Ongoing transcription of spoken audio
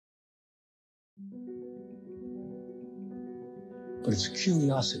but it's a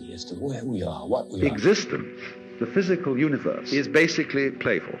curiosity as to where we are, what we are. Existence, the physical universe, is basically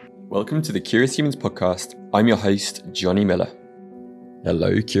playful. Welcome to the Curious Humans podcast. I'm your host, Johnny Miller.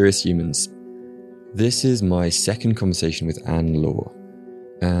 Hello, Curious Humans. This is my second conversation with Anne-Laure,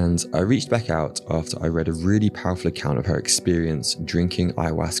 and I reached back out after I read a really powerful account of her experience drinking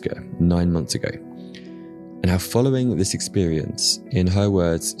ayahuasca 9 months ago, and how following this experience, in her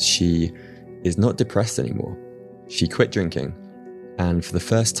words, she is not depressed anymore. She quit drinking, and for the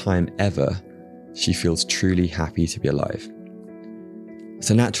first time ever, she feels truly happy to be alive.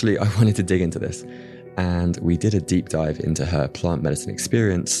 So naturally, I wanted to dig into this, and we did a deep dive into her plant medicine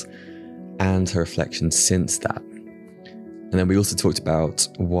experience and her reflections since that. And then we also talked about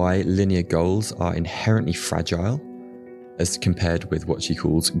why linear goals are inherently fragile as compared with what she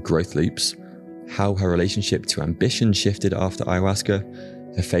calls growth loops, how her relationship to ambition shifted after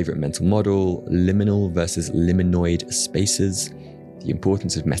ayahuasca, her favorite mental model, liminal versus liminoid spaces, the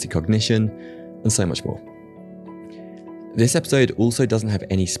importance of metacognition, and so much more. This episode also doesn't have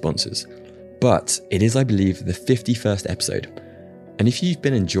any sponsors, but it is, I believe, the 51st episode. And if you've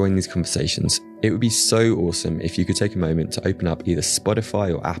been enjoying these conversations, it would be so awesome if you could take a moment to open up either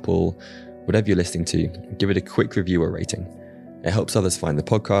Spotify or Apple, whatever you're listening to, give it a quick review or rating. It helps others find the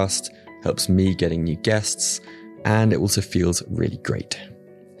podcast, helps me getting new guests, and it also feels really great.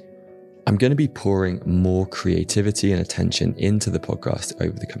 I'm going to be pouring more creativity and attention into the podcast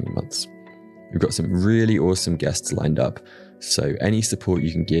over the coming months. We've got some really awesome guests lined up, so any support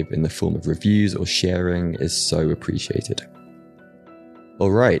you can give in the form of reviews or sharing is so appreciated. All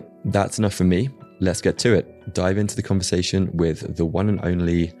right, that's enough for me. Let's get to it. Dive into the conversation with the one and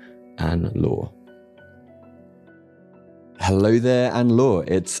only Anne-Laure. Hello there, Anne-Laure.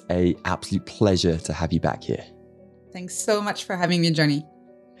 It's an absolute pleasure to have you back here. Thanks so much for having me, Johnny.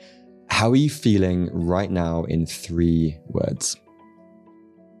 How are you feeling right now in 3 words?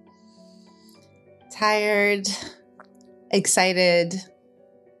 Tired, excited,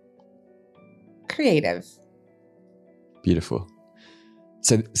 creative. Beautiful.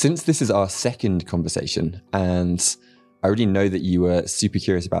 So since this is our second conversation, and I already know that you were super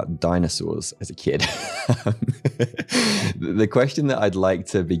curious about dinosaurs as a kid, the question that I'd like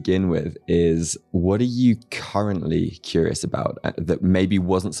to begin with is, what are you currently curious about that maybe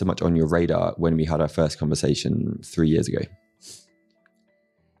wasn't so much on your radar when we had our first conversation 3 years ago?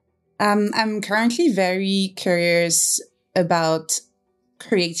 I'm currently very curious about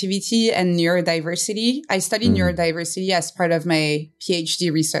creativity and neurodiversity. I study neurodiversity as part of my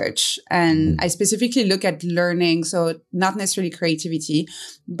PhD research, and I specifically look at learning, so not necessarily creativity,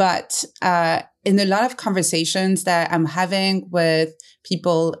 but in a lot of conversations that I'm having with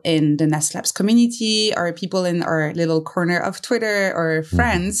people in the Nest Labs community or people in our little corner of Twitter or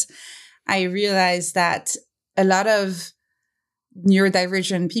friends, I realize that a lot of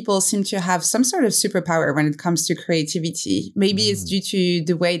neurodivergent people seem to have some sort of superpower when it comes to creativity. Maybe it's due to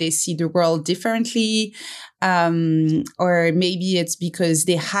the way they see the world differently, or maybe it's because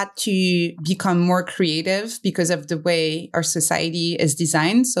they had to become more creative because of the way our society is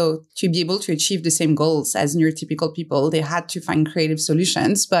designed. So to be able to achieve the same goals as neurotypical people, they had to find creative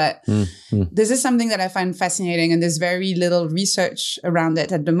solutions. But this is something that I find fascinating, and there's very little research around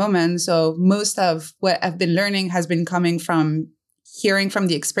it at the moment. So most of what I've been learning has been coming from hearing from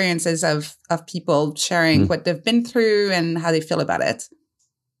the experiences of people sharing what they've been through and how they feel about it.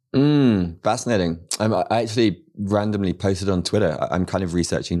 Fascinating. I actually randomly posted on Twitter. I'm kind of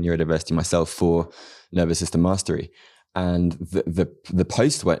researching neurodiversity myself for nervous system mastery. And the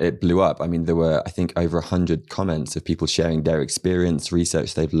post, it blew up. I mean, there were, I think, over 100 comments of people sharing their experience,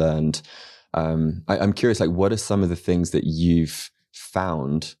 research they've learned. I'm curious, like, what are some of the things that you've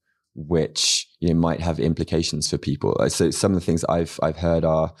found which might have implications for people? So some of the things I've heard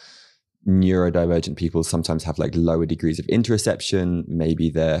are neurodivergent people sometimes have like lower degrees of interoception. Maybe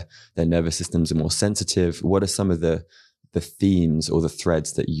their nervous systems are more sensitive. What are some of the themes or the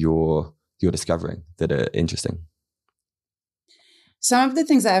threads that you're discovering that are interesting? Some of the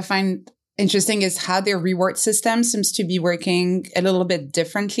things that I find interesting is how their reward system seems to be working a little bit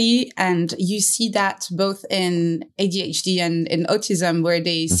differently. And you see that both in ADHD and in autism, where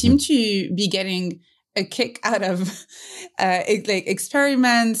they seem to be getting a kick out of like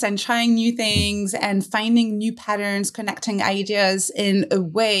experiments and trying new things and finding new patterns, connecting ideas in a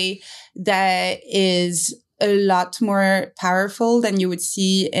way that is a lot more powerful than you would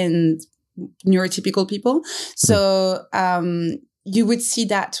see in neurotypical people. So you would see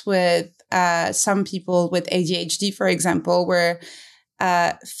that with some people with ADHD, for example, where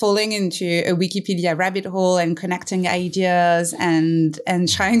falling into a Wikipedia rabbit hole and connecting ideas and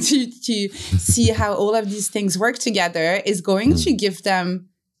trying to see how all of these things work together is going to give them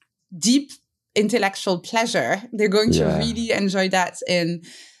deep intellectual pleasure. They're going to really enjoy that in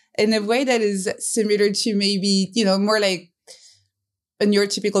a way that is similar to maybe, more like a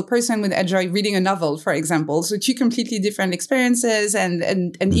neurotypical person would enjoy reading a novel, for example. So two completely different experiences and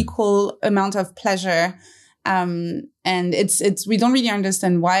an equal amount of pleasure. And we don't really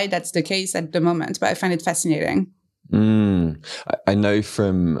understand why that's the case at the moment, but I find it fascinating. I know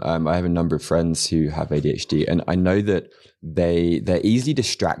from, I have a number of friends who have ADHD, and I know that they're easily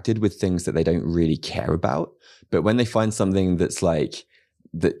distracted with things that they don't really care about. But when they find something that's like,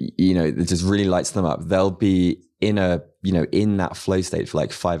 that, that just really lights them up, they'll be in that flow state for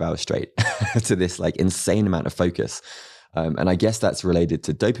like 5 hours straight to this like insane amount of focus. And I guess that's related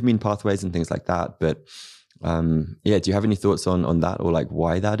to dopamine pathways and things like that. But do you have any thoughts on that, or like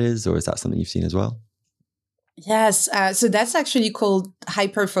why that is, or is that something you've seen as well? Yes. So that's actually called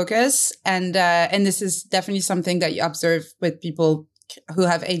hyperfocus. And this is definitely something that you observe with people who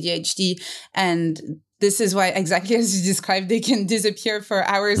have ADHD. And this is why, exactly as you described, they can disappear for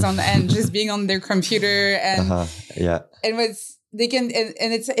hours on end, just being on their computer. And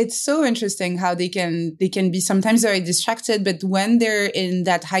it's so interesting how they can be sometimes very distracted, but when they're in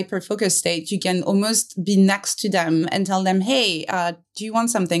that hyper focus state, you can almost be next to them and tell them, hey, do you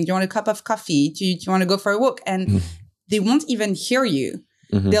want something? Do you want a cup of coffee? Do you want to go for a walk? And they won't even hear you.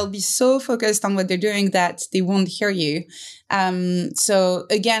 They'll be so focused on what they're doing that they won't hear you. So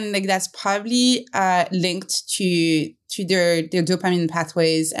again, like that's probably linked to their dopamine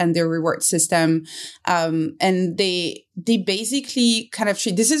pathways and their reward system. And they basically kind of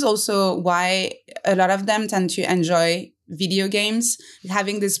treat, this is also why a lot of them tend to enjoy video games,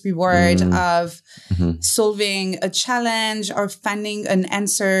 having this reward of solving a challenge or finding an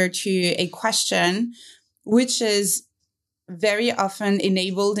answer to a question, which is very often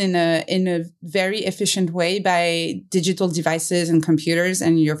enabled in a very efficient way by digital devices and computers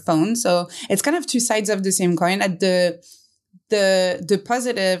and your phone. So it's kind of two sides of the same coin. At the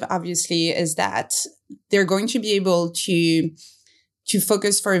positive, obviously, is that they're going to be able to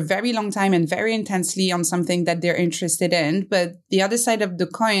focus for a very long time and very intensely on something that they're interested in. But the other side of the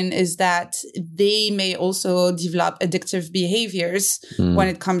coin is that they may also develop addictive behaviors when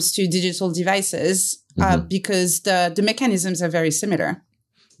it comes to digital devices. Because the mechanisms are very similar.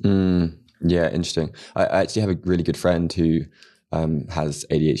 Yeah, interesting. I actually have a really good friend who has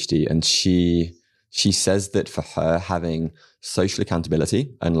ADHD, and she says that for her, having social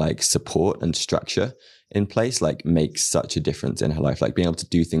accountability and like support and structure in place like makes such a difference in her life. Like being able to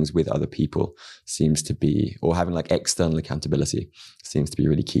do things with other people seems to be, or having like external accountability seems to be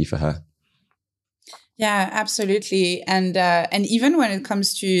really key for her. Yeah, absolutely. And even when it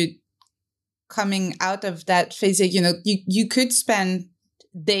comes to coming out of that phase, you could spend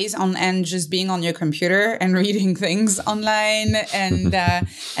days on end just being on your computer and reading things online and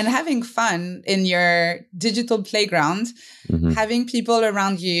having fun in your digital playground, having people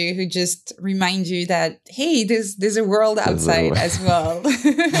around you who just remind you that, hey, there's a world outside as well.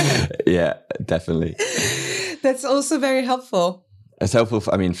 Yeah, definitely. That's also very helpful. It's helpful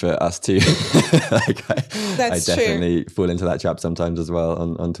for us too. Like I definitely fall into that trap sometimes as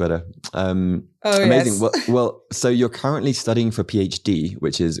well on Twitter. Amazing. Yes. Well, so you're currently studying for PhD,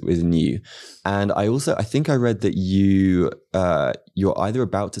 which is new. And I think I read that you're either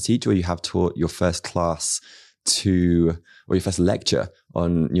about to teach or you have taught your first class or your first lecture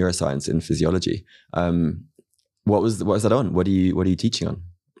on neuroscience and physiology. What was that on? What are you teaching on?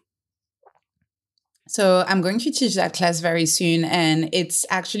 So I'm going to teach that class very soon, and it's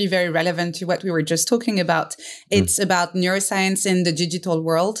actually very relevant to what we were just talking about. It's about neuroscience in the digital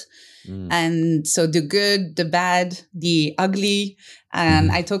world. And so the good, the bad, the ugly. And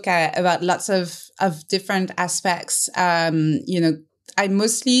I talk about lots of different aspects. I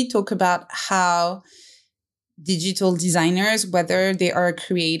mostly talk about how digital designers, whether they are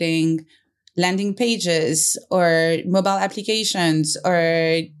creating landing pages or mobile applications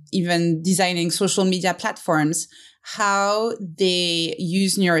or even designing social media platforms, how they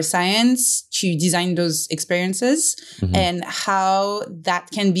use neuroscience to design those experiences and how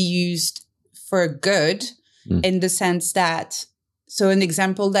that can be used for good in the sense that, so an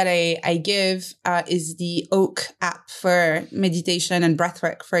example that I give is the Oak app for meditation and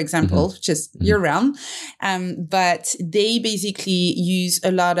breathwork, for example, which is your realm. But they basically use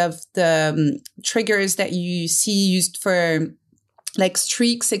a lot of the triggers that you see used for like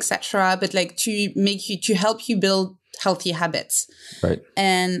streaks, etc., but like to help you build healthy habits. Right.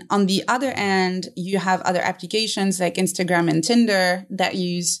 And on the other end, you have other applications like Instagram and Tinder that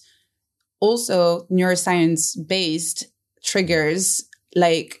use also neuroscience-based triggers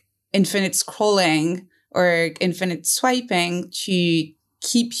like infinite scrolling or infinite swiping to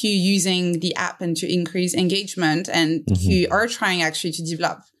keep you using the app and to increase engagement, and you are trying actually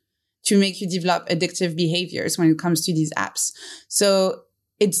to make you develop addictive behaviors when it comes to these apps. So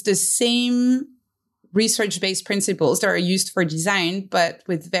it's the same research-based principles that are used for design, but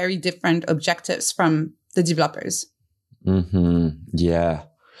with very different objectives from the developers. Yeah.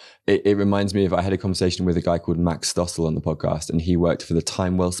 It reminds me of, I had a conversation with a guy called Max Stossel on the podcast, and he worked for the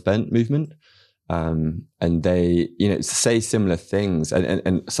Time Well Spent movement. And they, say similar things.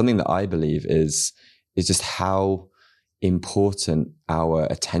 And something that I believe is just how important our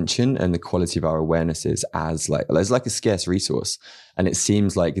attention and the quality of our awareness is as like a scarce resource. And it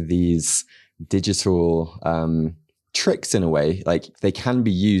seems like these digital tricks, in a way, like they can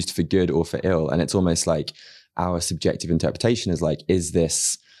be used for good or for ill. And it's almost like our subjective interpretation is like, is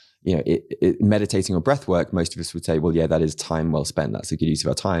this, meditating or breath work? Most of us would say, well, yeah, that is time well spent. That's a good use of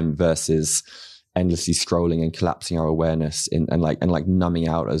our time, versus endlessly scrolling and collapsing our awareness and numbing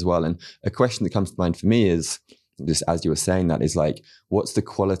out as well. And a question that comes to mind for me is, just as you were saying that, is like, what's the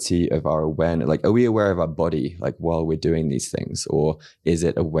quality of our awareness? Like, are we aware of our body, like, while we're doing these things? Or is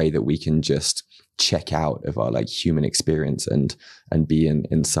it a way that we can just check out of our like human experience and be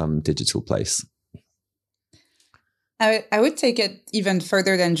in some digital place? I would take it even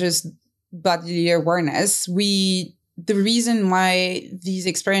further than just bodily awareness. The reason why these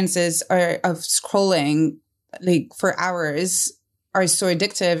experiences of scrolling like for hours are so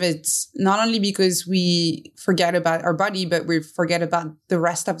addictive, it's not only because we forget about our body, but we forget about the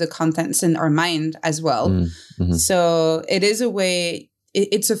rest of the contents in our mind as well. So it is a way,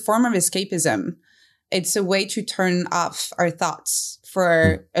 it's a form of escapism. It's a way to turn off our thoughts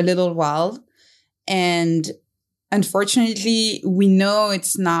for a little while. And unfortunately, we know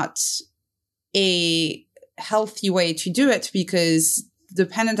it's not a healthy way to do it, because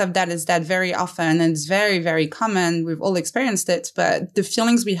dependent of that is that very often, and it's very, very common, we've all experienced it, but the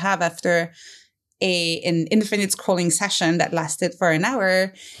feelings we have after an infinite scrolling session that lasted for an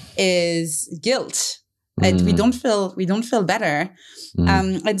hour is guilt. And we don't feel better.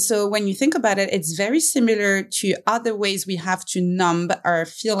 And so when you think about it, it's very similar to other ways we have to numb our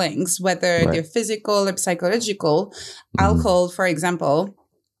feelings, whether they're physical or psychological. Alcohol, for example,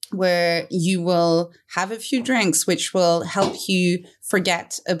 where you will have a few drinks, which will help you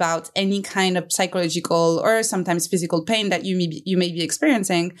forget about any kind of psychological or sometimes physical pain that you may be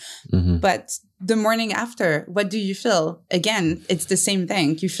experiencing. But the morning after, what do you feel? Again, it's the same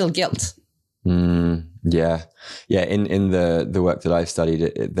thing. You feel guilt. Yeah. In the work that I've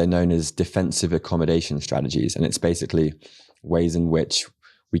studied, they're known as defensive accommodation strategies. And it's basically ways in which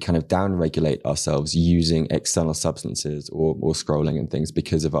we kind of downregulate ourselves using external substances or scrolling and things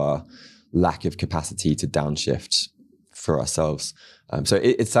because of our lack of capacity to downshift for ourselves. So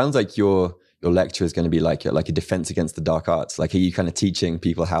it sounds like your lecture is going to be like a defense against the dark arts. Like, are you kind of teaching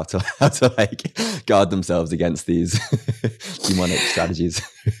people how to like guard themselves against these demonic strategies?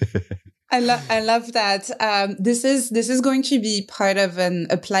 I love that. This is going to be part of an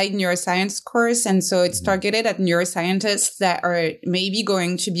applied neuroscience course. And so it's targeted at neuroscientists that are maybe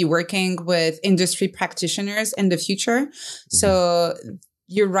going to be working with industry practitioners in the future. So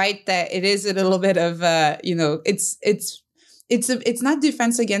you're right that it is a little bit of, it's not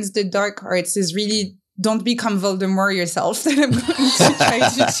defense against the dark arts. It's really, don't become Voldemort yourself, that I'm going to try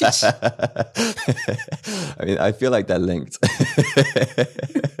to teach. I mean, I feel like they're linked.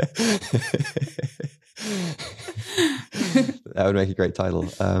 That would make a great title.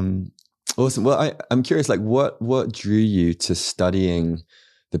 Awesome. Well, I'm curious, like, what drew you to studying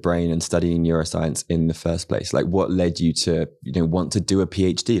the brain and studying neuroscience in the first place? Like, what led you to, want to do a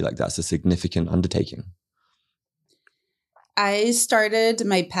PhD? Like, that's a significant undertaking. I started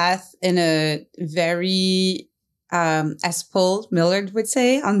my path in a very, as Paul Millard would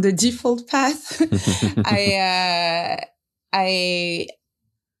say, on the default path.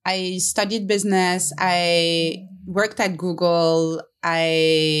 I studied business. I worked at Google.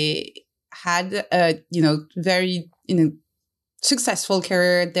 I had a, very, successful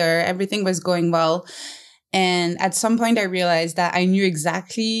career there. Everything was going well. And at some point, I realized that I knew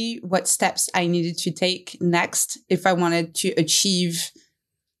exactly what steps I needed to take next if I wanted to achieve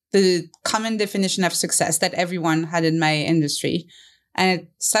the common definition of success that everyone had in my industry. And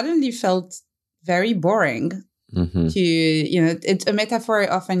it suddenly felt very boring. It's a metaphor I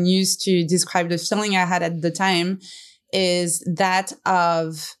often use to describe the feeling I had at the time is that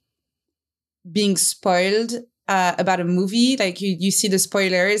of being spoiled about a movie, like you see the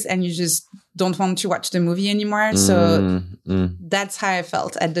spoilers and you just don't want to watch the movie anymore. So that's how I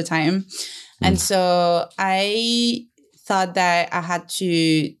felt at the time. And so I thought that I had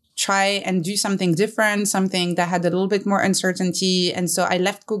to try and do something different, something that had a little bit more uncertainty. And so I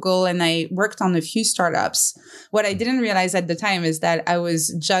left Google and I worked on a few startups. What I didn't realize at the time is that I was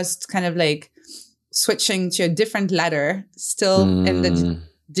just kind of like switching to a different ladder, still in the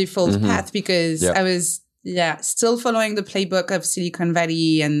default path, because I was still following the playbook of Silicon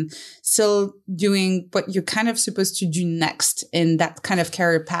Valley and still doing what you're kind of supposed to do next in that kind of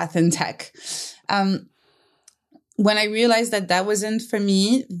career path in tech. When I realized that that wasn't for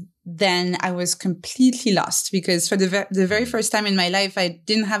me, then I was completely lost, because for the very first time in my life, I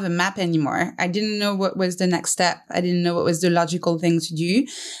didn't have a map anymore. I didn't know what was the next step. I didn't know what was the logical thing to do.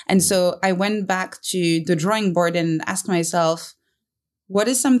 And so I went back to the drawing board and asked myself, what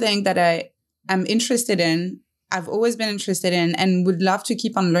is something that I am interested in, I've always been interested in, and would love to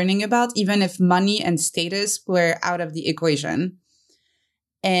keep on learning about, even if money and status were out of the equation.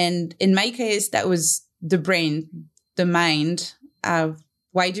 And in my case, that was the brain, the mind.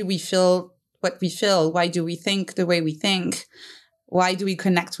 Why do we feel what we feel? Why do we think the way we think? Why do we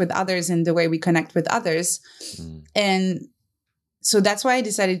connect with others in the way we connect with others? And so that's why I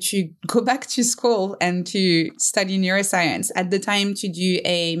decided to go back to school and to study neuroscience. At the time, to do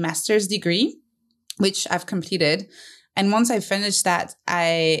a master's degree, which I've completed. And once I finished that,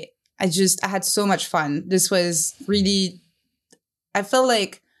 I had so much fun. This was really, I felt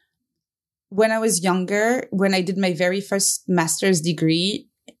like when I was younger, when I did my very first master's degree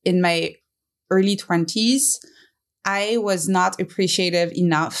in my early 20s, I was not appreciative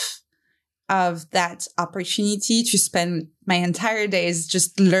enough of that opportunity to spend my entire days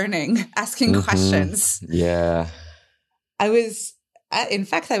just learning, asking questions. Yeah. I was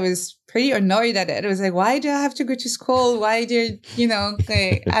pretty annoyed at it. I was like, why do I have to go to school? Why do,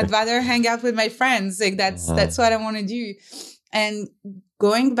 I'd rather hang out with my friends. Like that's what I want to do. And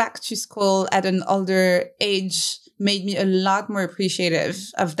going back to school at an older age made me a lot more appreciative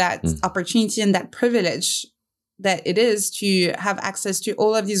of that opportunity and that privilege that it is to have access to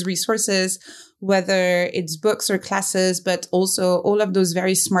all of these resources, whether it's books or classes, but also all of those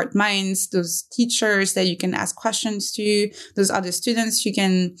very smart minds, those teachers that you can ask questions to, those other students you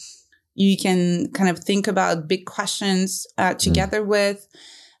can kind of think about big questions together with.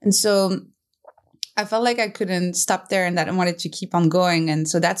 And so I felt like I couldn't stop there and that I wanted to keep on going. And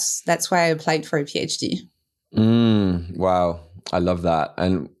so that's why I applied for a PhD. Wow. I love that.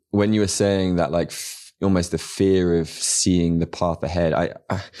 And when you were saying that, like almost the fear of seeing the path ahead,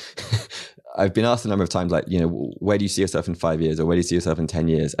 I've been asked a number of times, like, where do you see yourself in 5 years, or where do you see yourself in 10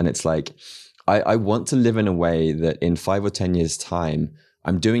 years? And it's like, I want to live in a way that in 5 or 10 years time,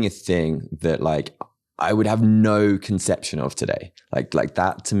 I'm doing a thing that like I would have no conception of today. Like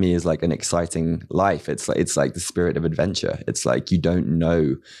that to me is like an exciting life. It's like the spirit of adventure. It's like you don't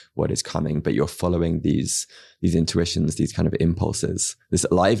know what is coming, but you're following these intuitions, these kind of impulses, this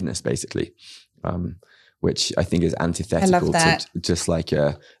aliveness basically, which I think is antithetical to just like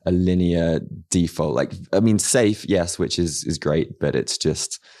a linear default. Like, I mean, safe, yes, which is great, but it's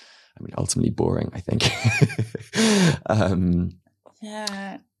just, I mean, ultimately boring, I think.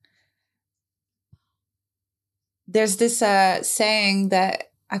 Yeah. There's this saying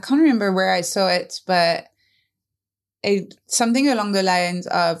that I can't remember where I saw it, but something along the lines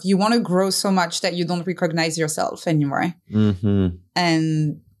of you want to grow so much that you don't recognize yourself anymore.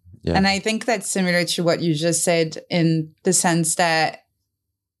 And I think that's similar to what you just said, in the sense that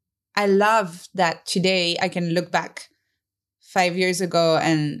I love that today I can look back 5 years ago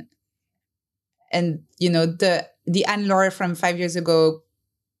and the Anne-Laure from 5 years ago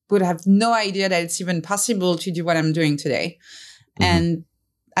would have no idea that it's even possible to do what I'm doing today. And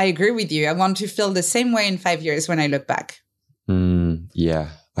I agree with you. I want to feel the same way in 5 years when I look back. Yeah,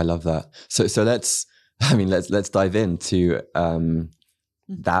 I love that. So let's dive into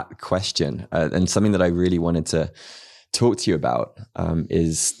that question. And something that I really wanted to talk to you about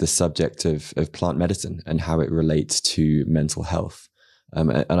is the subject of plant medicine and how it relates to mental health.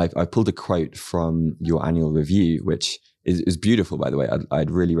 And I pulled a quote from your annual review, which is beautiful, by the way.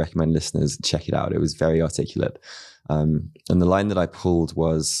 I'd really recommend listeners check it out. It was very articulate. And the line that I pulled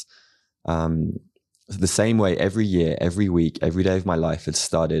was, the same way every year, every week, every day of my life had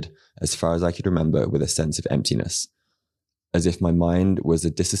started, as far as I could remember, with a sense of emptiness, as if my mind was a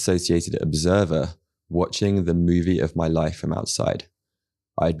disassociated observer watching the movie of my life from outside.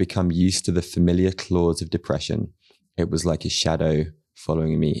 I'd become used to the familiar claws of depression. It was like a shadow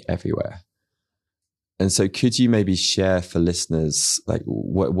following me everywhere. And so could you maybe share for listeners, like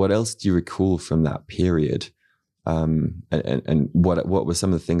what else do you recall from that period And what were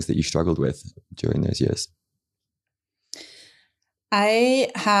some of the things that you struggled with during those years? I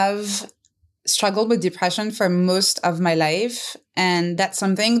have struggled with depression for most of my life. And that's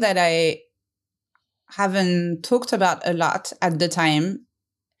something that I haven't talked about a lot at the time.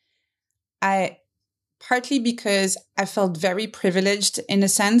 Partly because I felt very privileged in a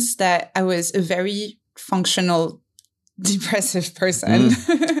sense that I was a very functional depressive person.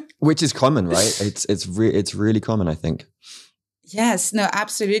 Which is common, right? It's really common, I think. Yes, no,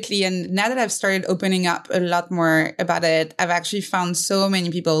 absolutely. And now that I've started opening up a lot more about it, I've actually found so many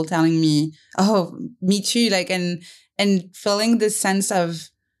people telling me, "Oh, me too." Like, and feeling this sense of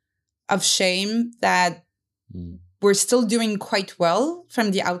shame that we're still doing quite well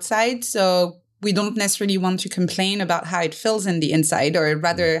from the outside. So we don't necessarily want to complain about how it feels in the inside, or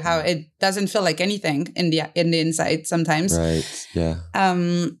rather how it doesn't feel like anything in the inside sometimes. Right. Yeah.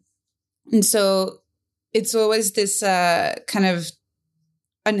 And so it's always this kind of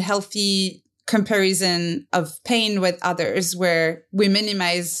unhealthy comparison of pain with others, where we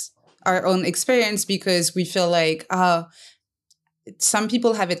minimize our own experience because we feel like, some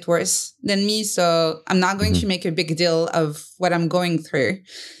people have it worse than me, so I'm not going to make a big deal of what I'm going through.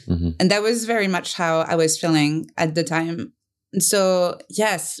 And that was very much how I was feeling at the time. And so,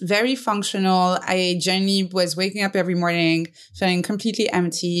 yes, very functional. I generally was waking up every morning feeling completely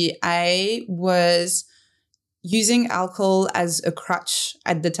empty. I was using alcohol as a crutch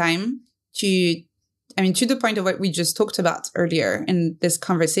at the time to the point of what we just talked about earlier in this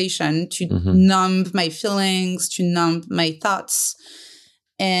conversation, to numb my feelings, to numb my thoughts,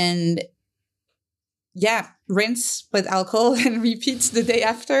 and rinse with alcohol and repeat the day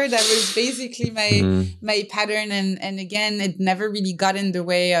after. That was basically my pattern. And again, it never really got in the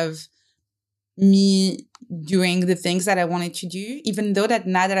way of me doing the things that I wanted to do, even though that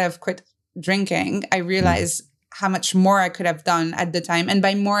now that I've quit drinking, I realize how much more I could have done at the time. And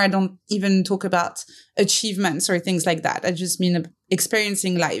by more, I don't even talk about achievements or things like that. I just mean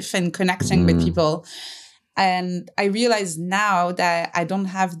experiencing life and connecting with people. And I realize now that I don't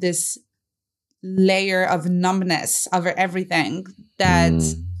have this layer of numbness over everything that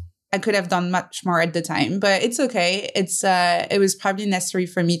I could have done much more at the time. But it's okay. It was probably necessary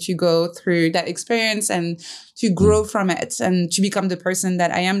for me to go through that experience and to grow from it and to become the person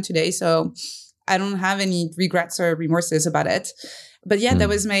that I am today. So I don't have any regrets or remorses about it. But yeah, that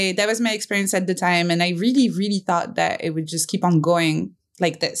was my experience at the time. And I really, really thought that it would just keep on going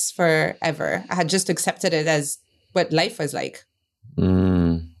like this forever. I had just accepted it as what life was like.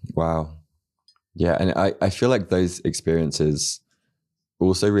 Wow. Yeah. And I feel like those experiences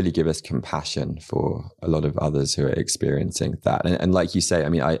also really give us compassion for a lot of others who are experiencing that. And like you say, I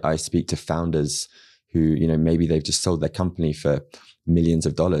mean, I speak to founders who, you know, maybe they've just sold their company for millions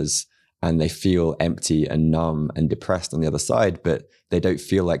of dollars, and they feel empty and numb and depressed on the other side, but they don't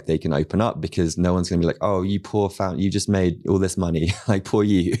feel like they can open up because no one's going to be like, "Oh, you poor founder, you just made all this money, like poor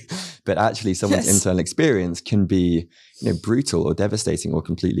you." But actually someone's internal experience can be, you know, brutal or devastating or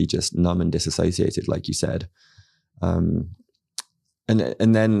completely just numb and disassociated, like you said. And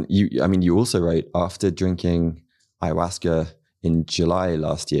then you also wrote, after drinking ayahuasca in July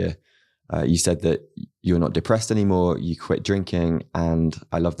last year, you said that you're not depressed anymore, you quit drinking, and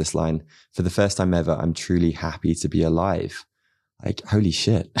I love this line, "For the first time ever, I'm truly happy to be alive." Like, holy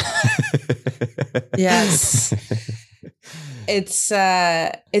shit. Yes.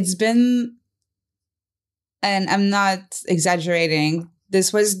 It's been, and I'm not exaggerating,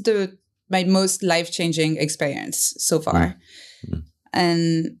 this was my most life-changing experience so far.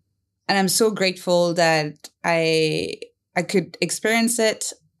 And I'm so grateful that I could experience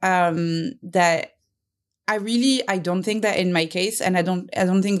it. That I don't think that in my case, and I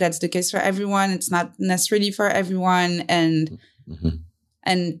don't think that's the case for everyone. It's not necessarily for everyone. And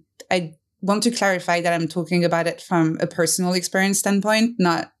I want to clarify that I'm talking about it from a personal experience standpoint,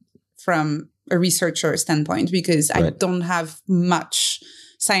 not from a researcher standpoint, because I don't have much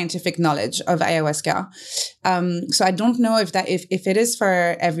scientific knowledge of ayahuasca. So I don't know if it is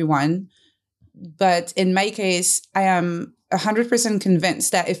for everyone, but in my case, I am 100%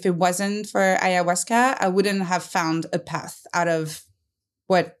 convinced that if it wasn't for ayahuasca, I wouldn't have found a path out of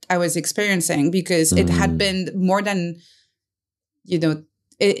what I was experiencing, because it had been more than,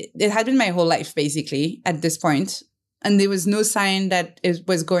 it had been my whole life basically at this point. And there was no sign that it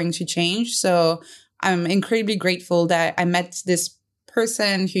was going to change. So I'm incredibly grateful that I met this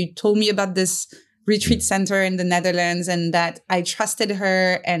person who told me about this retreat center in the Netherlands, and that I trusted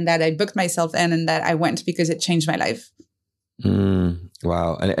her, and that I booked myself in, and that I went because it changed my life.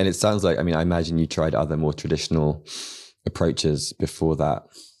 Wow. And it sounds like, I mean, I imagine you tried other more traditional approaches before that,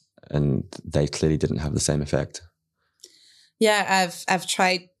 and they clearly didn't have the same effect. Yeah, I've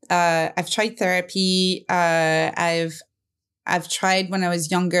tried therapy. I've tried when I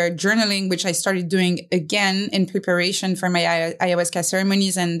was younger journaling, which I started doing again in preparation for my ayahuasca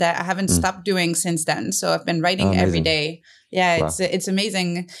ceremonies, and that I haven't stopped doing since then. So I've been writing every day. Yeah, Wow. it's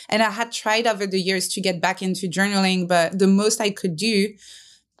amazing. And I had tried over the years to get back into journaling, but the most I could do,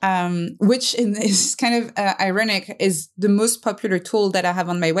 which is kind of ironic, is the most popular tool that I have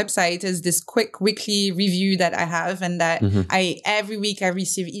on my website is this quick weekly review that I have, and that every week I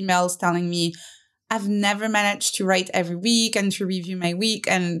receive emails telling me, I've never managed to write every week and to review my week.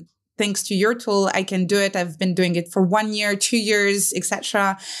 And thanks to your tool, I can do it. I've been doing it for 1 year, 2 years,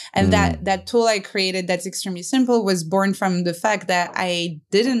 etc. And that tool I created that's extremely simple was born from the fact that I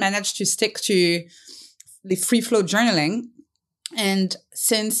didn't manage to stick to the free flow journaling. And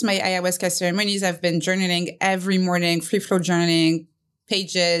since my ayahuasca ceremonies, I've been journaling every morning, free flow journaling,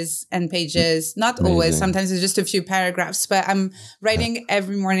 pages and pages, not Amazing. Always. Sometimes it's just a few paragraphs, but I'm writing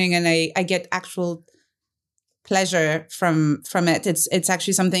every morning and I get actual pleasure from it. It's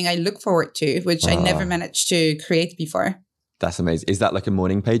actually something I look forward to, which I never managed to create before. That's amazing. Is that like a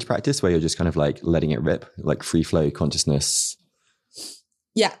morning page practice where you're just kind of like letting it rip, like free flow consciousness?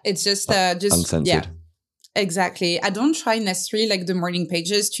 Yeah, it's just uncensored. Yeah. Exactly. I don't try necessarily like the morning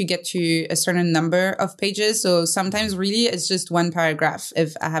pages to get to a certain number of pages. So sometimes really it's just one paragraph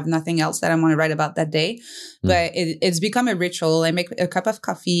if I have nothing else that I want to write about that day. But it's become a ritual. I make a cup of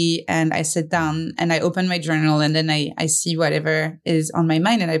coffee and I sit down and I open my journal and then I see whatever is on my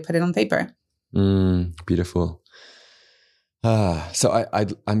mind and I put it on paper. Beautiful. So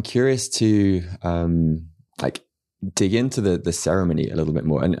I'm curious to like dig into the ceremony a little bit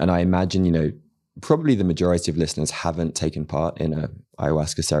more. And I imagine, you know, probably the majority of listeners haven't taken part in a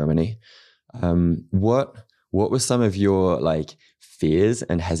ayahuasca ceremony. What were some of your like fears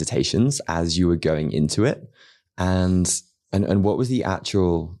and hesitations as you were going into it? And what was the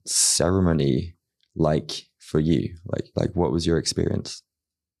actual ceremony like for you? Like what was your experience?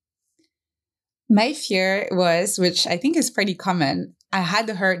 My fear was, which I think is pretty common, I had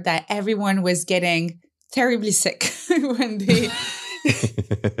heard that everyone was getting terribly sick when they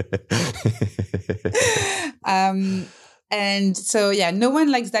and so, yeah, no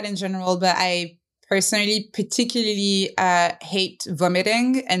one likes that in general, but I personally particularly hate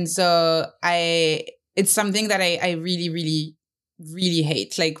vomiting. And so it's something that I really, really, really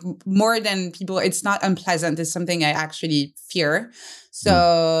hate, like more than people. It's not unpleasant. It's something I actually fear.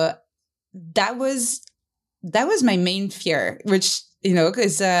 So that was my main fear, which, you know,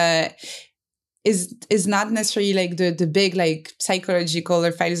 is not necessarily like the big like psychological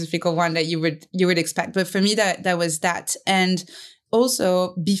or philosophical one that you would expect. But for me, that was that. And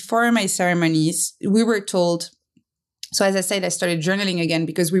also before my ceremonies, we were told, so as I said, I started journaling again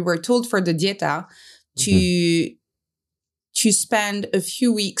because we were told for the dieta to spend a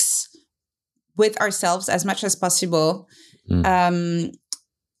few weeks with ourselves as much as possible.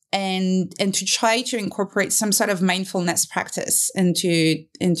 And to try to incorporate some sort of mindfulness practice into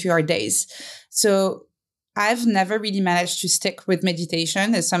our days. So I've never really managed to stick with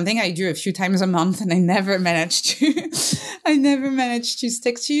meditation. It's something I do a few times a month and I never managed to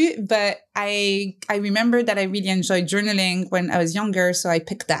stick to. But I remember that I really enjoyed journaling when I was younger. So I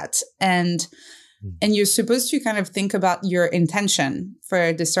picked that. And you're supposed to kind of think about your intention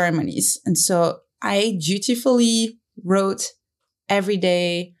for the ceremonies. And so I dutifully wrote every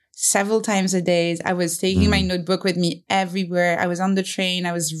day, several times a day. I was taking my notebook with me everywhere. I was on the train.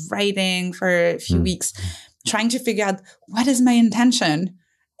 I was writing for a few weeks, trying to figure out what is my intention.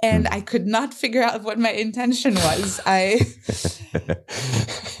 And I could not figure out what my intention was.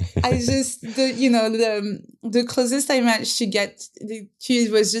 The closest I managed to get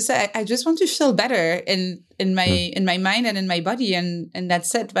to was just, I just want to feel better in my mind and in my body. And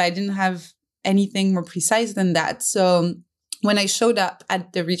that's it. But I didn't have anything more precise than that. So when I showed up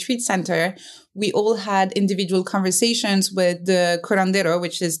at the retreat center, we all had individual conversations with the curandero,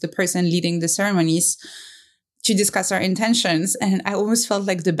 which is the person leading the ceremonies, to discuss our intentions. And I almost felt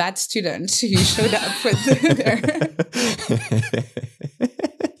like the bad student who showed up with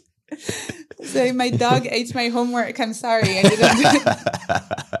So my dog ate my homework. I'm sorry. I didn't do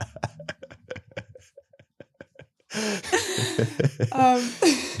it.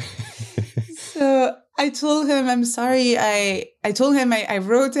 So I told him, I'm sorry. I told him I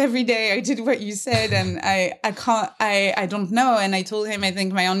wrote every day. I did what you said and I don't know. And I told him, I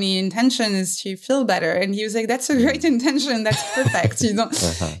think my only intention is to feel better. And he was like, that's a great intention. That's perfect. You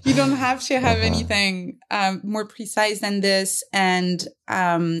don't have to have anything more precise than this. And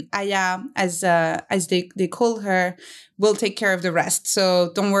Aya, as they call her, will take care of the rest.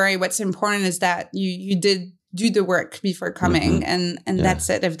 So don't worry. What's important is that you did do the work before coming. And that's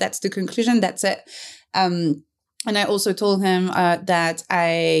it. If that's the conclusion, that's it. And I also told him that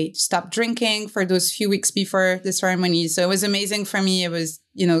I stopped drinking for those few weeks before the ceremony. So it was amazing for me. It was,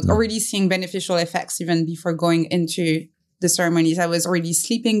 already seeing beneficial effects even before going into the ceremonies. I was already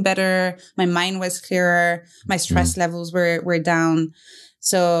sleeping better. My mind was clearer. My stress levels were down.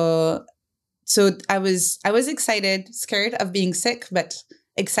 So I was excited, scared of being sick, but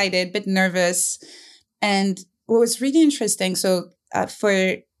excited, but nervous. And what was really interesting, so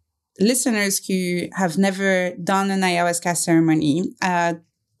for listeners who have never done an ayahuasca ceremony,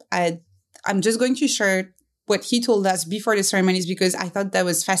 I'm just going to share what he told us before the ceremonies because I thought that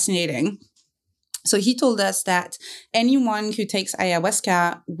was fascinating. So he told us that anyone who takes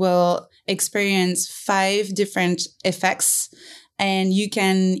ayahuasca will experience 5 different effects, and you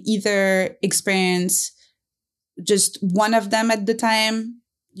can either experience just one of them at the time.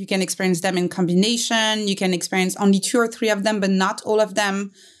 You can experience them in combination. You can experience only 2 or 3 of them, but not all of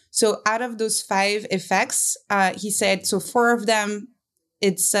them. So out of those 5 effects, he said, so 4 of them,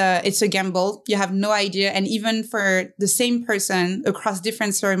 it's a gamble. You have no idea. And even for the same person across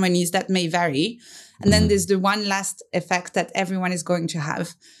different ceremonies, that may vary. And then there's the one last effect that everyone is going to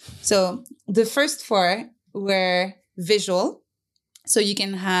have. So the first 4 were visual. So you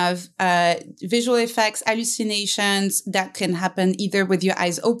can have visual effects, hallucinations that can happen either with your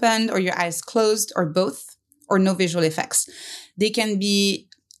eyes opened or your eyes closed or both, or no visual effects. They can be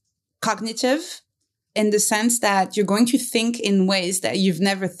cognitive in the sense that you're going to think in ways that you've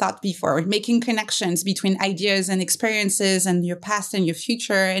never thought before, making connections between ideas and experiences and your past and your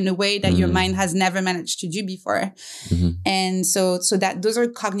future in a way that your mind has never managed to do before. And so that those are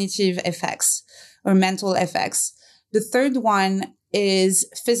cognitive effects or mental effects. The third one is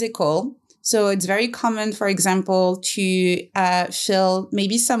physical. So it's very common, for example, to feel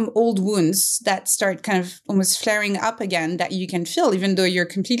maybe some old wounds that start kind of almost flaring up again that you can feel even though you're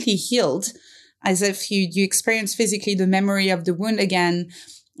completely healed, as if you experience physically the memory of the wound again.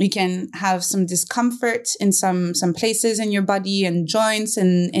 You can have some discomfort in some places in your body and joints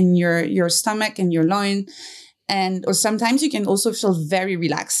and in your stomach and your loin. Or sometimes you can also feel very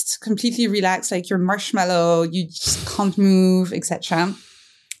relaxed, completely relaxed, like you're marshmallow, you just can't move, etc.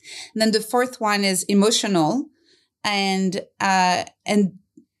 And then the fourth one is emotional, and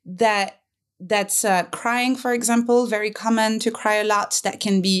that's crying, for example, very common to cry a lot. That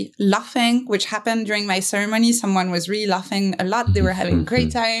can be laughing, which happened during my ceremony. Someone was really laughing a lot. They were having a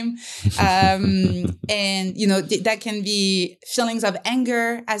great time. And, that can be feelings of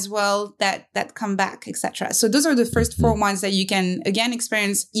anger as well that come back, etc. So those are the first 4 ones that you can, again,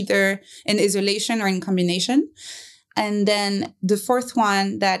 experience either in isolation or in combination. And then the fourth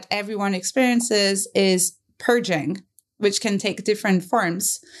one that everyone experiences is purging, which can take different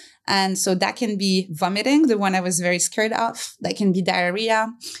forms. And so that can be vomiting, the one I was very scared of. That can be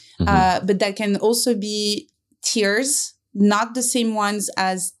diarrhea. But that can also be tears, not the same ones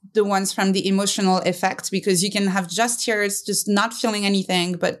as the ones from the emotional effect, because you can have just tears, just not feeling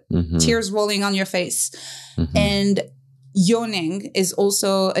anything, but tears rolling on your face. And yawning is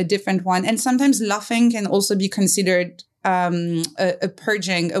also a different one. And sometimes laughing can also be considered a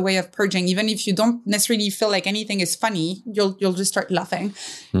purging, a way of purging. Even if you don't necessarily feel like anything is funny, you'll just start laughing.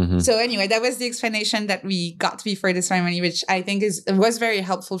 So anyway, that was the explanation that we got before the ceremony, which I think was very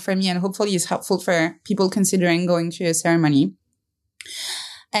helpful for me and hopefully is helpful for people considering going to a ceremony.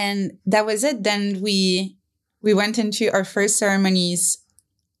 And that was it. Then we went into our first ceremonies.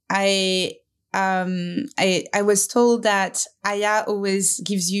 I was told that Aya always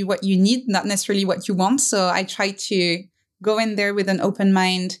gives you what you need, not necessarily what you want. So I tried to go in there with an open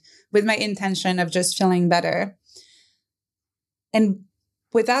mind, with my intention of just feeling better. And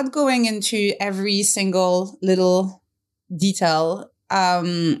without going into every single little detail,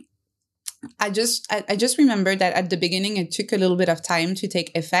 I just remember that at the beginning, it took a little bit of time to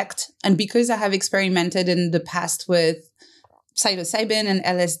take effect. And because I have experimented in the past with psilocybin and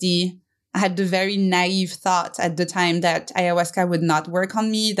LSD, I had the very naive thought at the time that ayahuasca would not work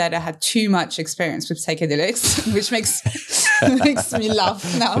on me, that I had too much experience with psychedelics, which makes me laugh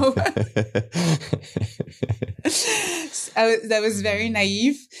now. That was very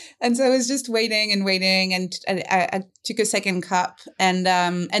naive. And so I was just waiting, and I took a second cup, and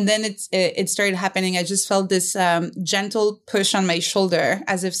then it started happening. I just felt this gentle push on my shoulder,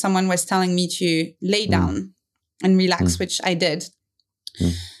 as if someone was telling me to lay down and relax, which I did.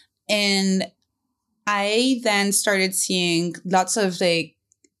 And I then started seeing lots of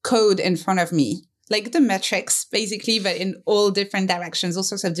code in front of me, like the matrix basically, but in all different directions, all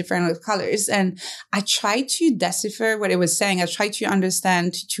sorts of different colors. And I tried to decipher what it was saying. I tried to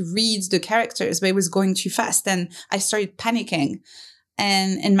understand, to read the characters, but it was going too fast. And I started panicking.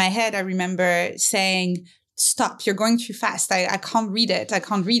 And in my head, I remember saying, stop, you're going too fast. I can't read it. I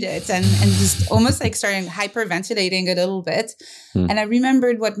can't read it. And just almost like starting hyperventilating a little bit. And I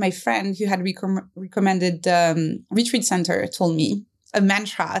remembered what my friend who had recommended Retreat Center told me, a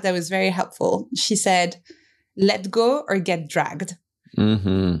mantra that was very helpful. She said, let go or get dragged,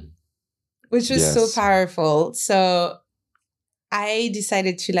 which was so powerful. So I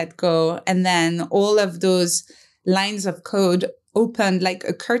decided to let go. And then all of those lines of code opened like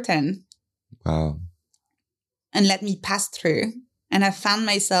a curtain. Wow. And let me pass through. And I found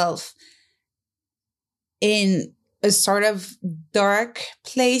myself in a sort of dark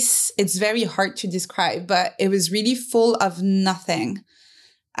place. It's very hard to describe, but it was really full of nothing.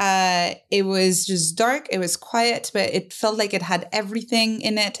 It was just dark. It was quiet, but it felt like it had everything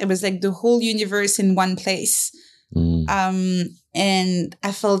in it. It was like the whole universe in one place. And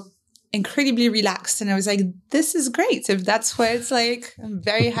I felt incredibly relaxed. And I was like, this is great. If that's what it's like, I'm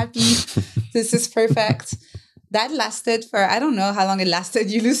very happy. This is perfect. That lasted for, I don't know how long it lasted.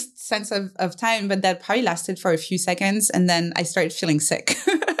 You lose sense of time, but that probably lasted for a few seconds. And then I started feeling sick.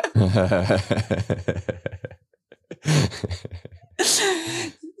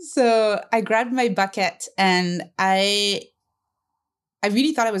 So I grabbed my bucket and I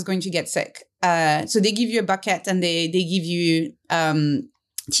really thought I was going to get sick. So they give you a bucket and they give you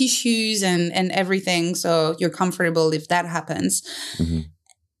tissues and everything. So you're comfortable if that happens.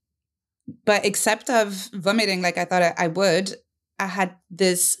 But except of vomiting like I thought I would, I had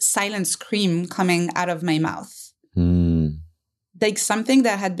this silent scream coming out of my mouth. Like something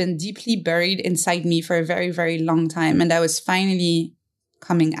that had been deeply buried inside me for a very, very long time. And that was finally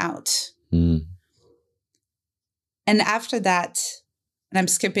coming out. And after that, and I'm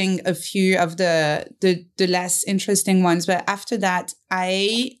skipping a few of the less interesting ones, but after that,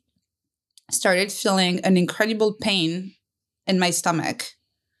 I started feeling an incredible pain in my stomach.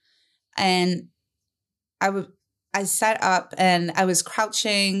 And I sat up and I was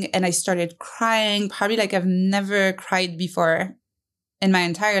crouching and I started crying, probably like I've never cried before in my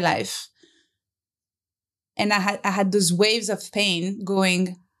entire life. And I had those waves of pain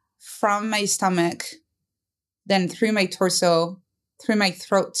going from my stomach, then through my torso, through my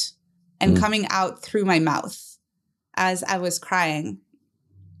throat, and coming out through my mouth as I was crying.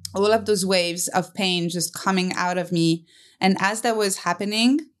 All of those waves of pain just coming out of me. And as that was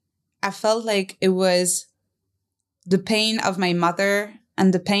happening, I felt like it was the pain of my mother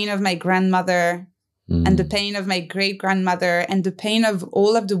and the pain of my grandmother and the pain of my great-grandmother and the pain of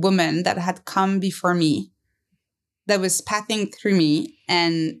all of the women that had come before me that was passing through me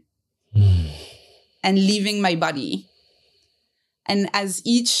and leaving my body. And as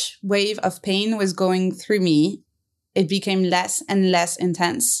each wave of pain was going through me, it became less and less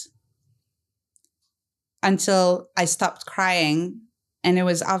intense until I stopped crying and it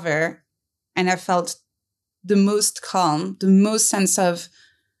was over, and I felt the most calm, the most sense of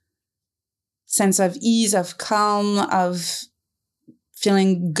ease, of calm, of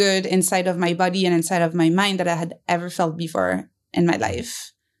feeling good inside of my body and inside of my mind that I had ever felt before in my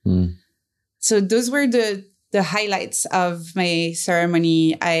life. So those were the highlights of my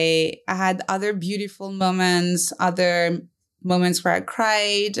ceremony. I had other beautiful moments, other moments where I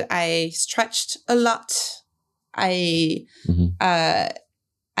cried. I stretched a lot. I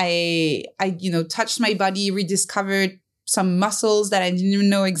touched my body, rediscovered some muscles that I didn't even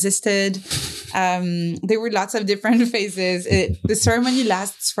know existed. There were lots of different phases. The ceremony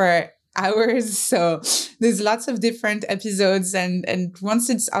lasts for hours, so there's lots of different episodes. And once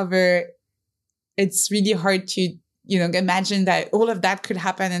it's over, it's really hard to, imagine that all of that could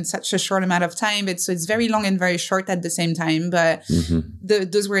happen in such a short amount of time. So it's very long and very short at the same time. But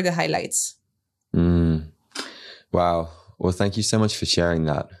those were the highlights. Wow. Well, thank you so much for sharing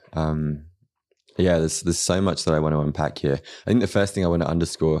that. There's so much that I want to unpack here. I think the first thing I want to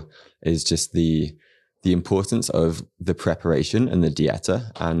underscore is just the importance of the preparation and the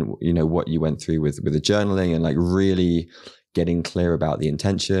dieta, and what you went through with the journaling and like really getting clear about the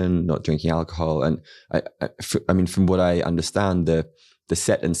intention, not drinking alcohol. And I mean, from what I understand, the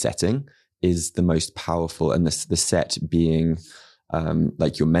set and setting is the most powerful, and the set being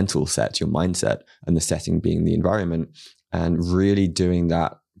like your mental set, your mindset, and the setting being the environment. And really doing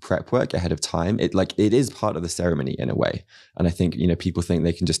that prep work ahead of time, it is part of the ceremony in a way. And I think, people think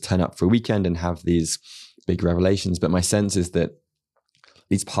they can just turn up for a weekend and have these big revelations. But my sense is that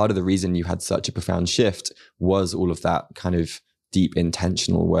it's part of the reason you had such a profound shift was all of that kind of deep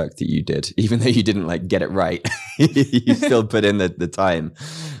intentional work that you did, even though you didn't like get it right. You still put in the time,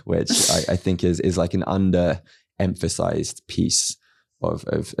 which I think is like an underemphasized piece of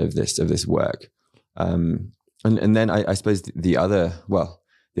this work. And then I suppose the other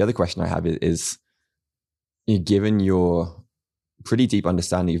question I have is given your pretty deep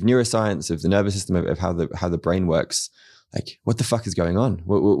understanding of neuroscience, of the nervous system, of how the brain works, like what the fuck is going on?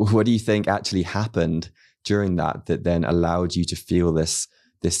 What do you think actually happened during that then allowed you to feel this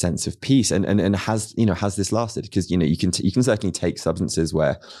sense of peace? And has this lasted? Because you can certainly take substances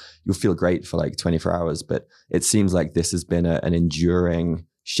where you'll feel great for like 24 hours, but it seems like this has been an enduring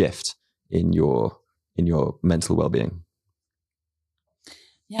shift in your mental well-being.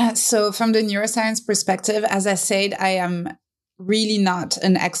 Yeah. So from the neuroscience perspective, as I said, I am really not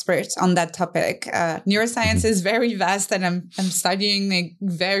an expert on that topic. Neuroscience is very vast, and I'm studying a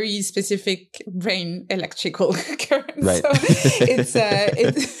very specific brain electrical current. Right.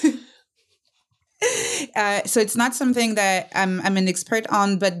 So it's not something that I'm an expert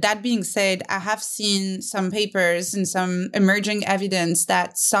on. But that being said, I have seen some papers and some emerging evidence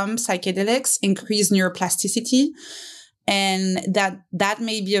that some psychedelics increase neuroplasticity, and that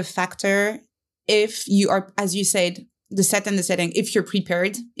may be a factor if you are, as you said, the set and the setting, if you're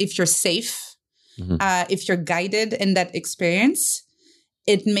prepared, if you're safe, if you're guided in that experience,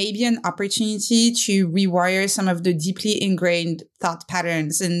 it may be an opportunity to rewire some of the deeply ingrained thought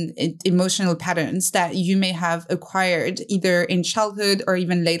patterns and emotional patterns that you may have acquired either in childhood or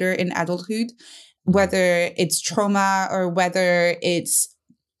even later in adulthood, whether it's trauma or whether it's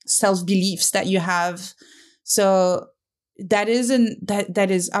self-beliefs that you have. So that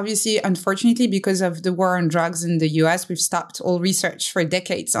is obviously, unfortunately, because of the war on drugs in the US, we've stopped all research for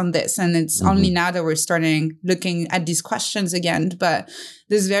decades on this. And it's only now that we're starting looking at these questions again. But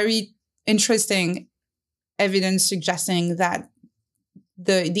there's very interesting evidence suggesting that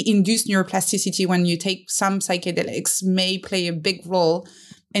the induced neuroplasticity when you take some psychedelics may play a big role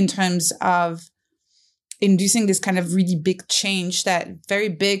in terms of inducing this kind of really big change, that very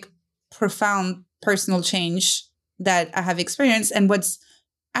big, profound personal change that I have experienced. And what's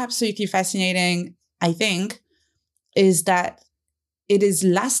absolutely fascinating, I think, is that it is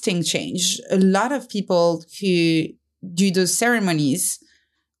lasting change. A lot of people who do those ceremonies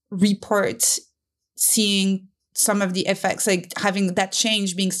report seeing some of the effects, like having that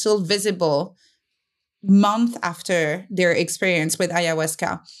change being still visible months after their experience with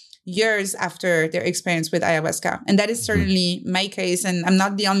ayahuasca, years after their experience with ayahuasca. And that is certainly my case. And I'm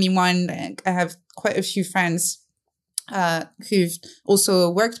not the only one. I have quite a few friends who've also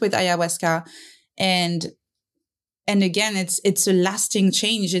worked with ayahuasca, and again, it's a lasting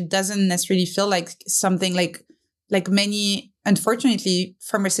change. It doesn't necessarily feel like something like many, unfortunately,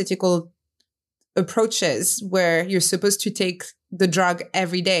 pharmaceutical approaches where you're supposed to take the drug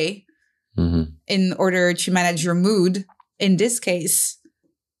every day in order to manage your mood. In this case,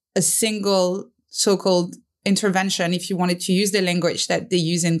 a single so-called intervention, if you wanted to use the language that they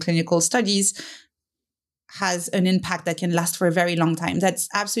use in clinical studies, has an impact that can last for a very long time. That's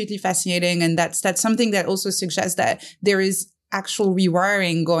absolutely fascinating. And that's something that also suggests that there is actual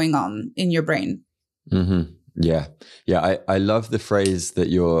rewiring going on in your brain. Mm-hmm. Yeah. I love the phrase that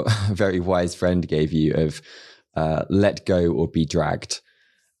your very wise friend gave you of let go or be dragged.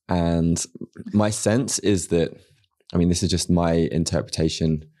 And my sense is that, I mean, this is just my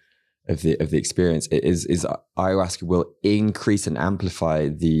interpretation of the experience, is ayahuasca will increase and amplify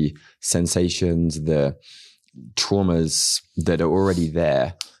the sensations, the traumas that are already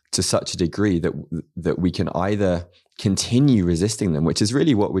there to such a degree that we can either continue resisting them, which is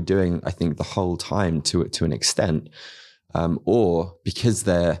really what we're doing, I think, the whole time to an extent, or because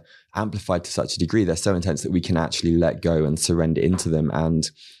they're amplified to such a degree, they're so intense that we can actually let go and surrender into them. And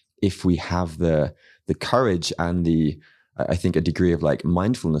if we have the courage and I think a degree of like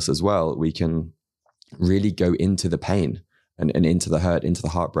mindfulness as well, we can really go into the pain and into the hurt, into the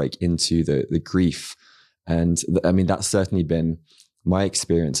heartbreak, into the grief. And I mean, that's certainly been my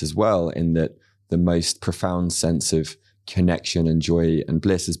experience as well, in that the most profound sense of connection and joy and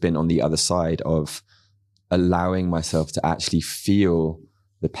bliss has been on the other side of allowing myself to actually feel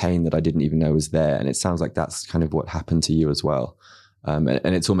the pain that I didn't even know was there. And it sounds like that's kind of what happened to you as well. And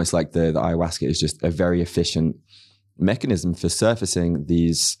it's almost like the ayahuasca is just a very efficient mechanism for surfacing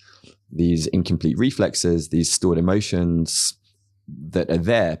these incomplete reflexes, these stored emotions that are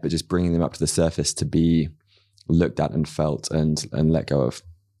there, but just bringing them up to the surface to be looked at and felt and let go of.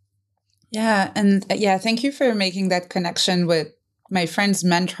 Yeah. And thank you for making that connection with my friend's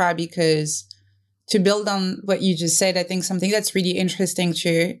mantra, because to build on what you just said, I think something that's really interesting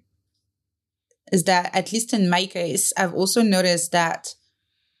too, is that, at least in my case, I've also noticed that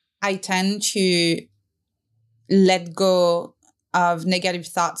I tend to let go of negative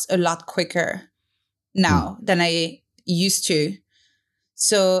thoughts a lot quicker now than I used to.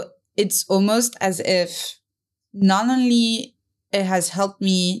 So it's almost as if not only it has helped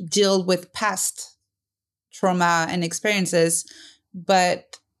me deal with past trauma and experiences,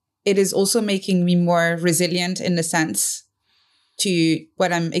 but it is also making me more resilient in the sense to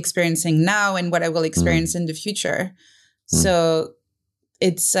what I'm experiencing now and what I will experience in the future. So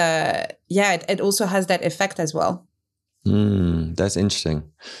it's, it also has that effect as well. That's interesting.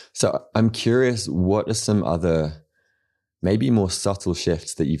 So I'm curious, what are some other, maybe more subtle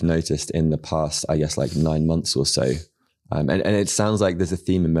shifts that you've noticed in the past, I guess, like 9 months or so? And it sounds like there's a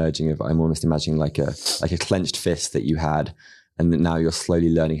theme emerging of, I'm almost imagining like a clenched fist that you had, and that now you're slowly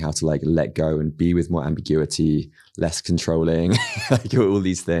learning how to like let go and be with more ambiguity, less controlling, like all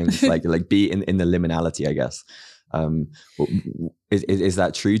these things, like be in the liminality, I guess. Is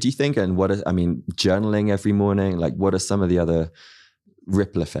that true, do you think? And journaling every morning, like what are some of the other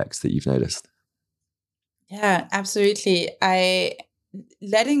ripple effects that you've noticed? Yeah, absolutely.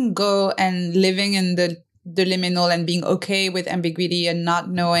 Letting go and living in the liminal and being okay with ambiguity and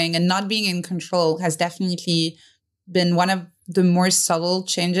not knowing and not being in control has definitely been one of the more subtle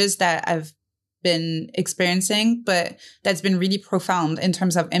changes that I've been experiencing, but that's been really profound in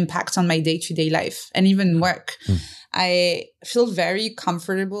terms of impact on my day-to-day life and even work. I feel very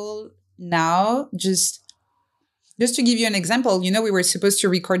comfortable now. Just to give you an example, we were supposed to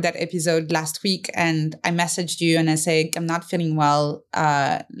record that episode last week, and I messaged you and I said, I'm not feeling well.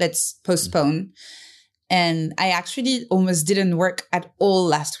 Let's postpone. And I actually almost didn't work at all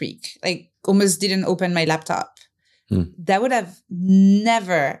last week. Like almost didn't open my laptop. That would have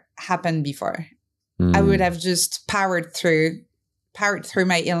never happened before. I would have just powered through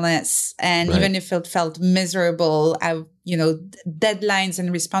my illness. And even if it felt miserable, deadlines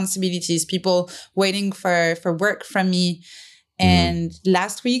and responsibilities, people waiting for work from me. And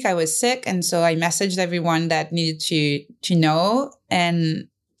last week I was sick. And so I messaged everyone that needed to know. And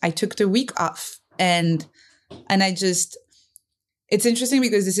I took the week off. And it's interesting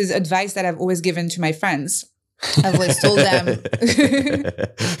because this is advice that I've always given to my friends. I've always told them,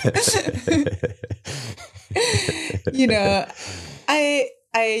 I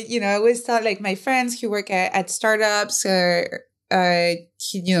always thought like my friends who work at startups or,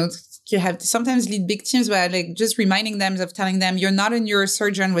 you have to sometimes lead big teams where like just reminding them of telling them you're not a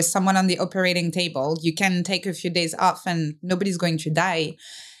neurosurgeon with someone on the operating table. You can take a few days off and nobody's going to die.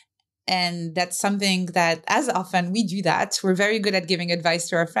 And that's something that as often we do that. We're very good at giving advice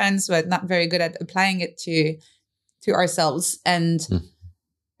to our friends, but not very good at applying it to ourselves. And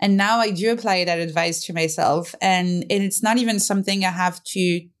now I do apply that advice to myself. And it's not even something I have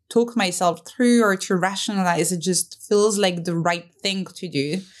to talk myself through or to rationalize. It just feels like the right thing to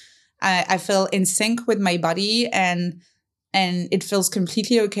do. I feel in sync with my body and it feels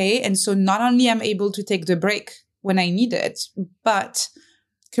completely okay. And so not only am I able to take the break when I need it, but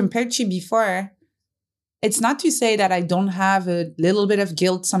compared to before, it's not to say that I don't have a little bit of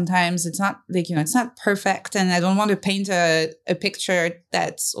guilt sometimes. It's not like, it's not perfect. And I don't want to paint a picture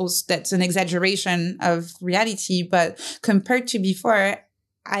that's an exaggeration of reality. But compared to before,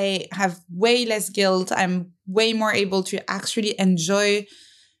 I have way less guilt. I'm way more able to actually enjoy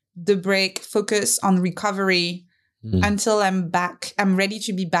the break, focus on recovery until I'm back. I'm ready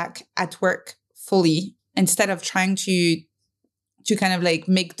to be back at work fully instead of trying to kind of like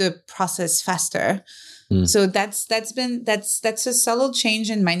make the process faster. So that's a subtle change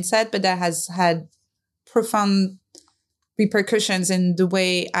in mindset, but that has had profound repercussions in the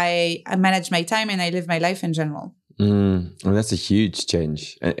way I manage my time and I live my life in general. And that's a huge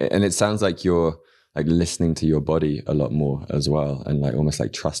change. And it sounds like you're like listening to your body a lot more as well, and like almost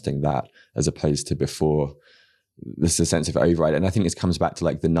like trusting that as opposed to before. There's a sense of override. And I think this comes back to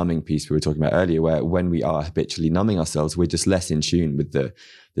like the numbing piece we were talking about earlier, where when we are habitually numbing ourselves, we're just less in tune with the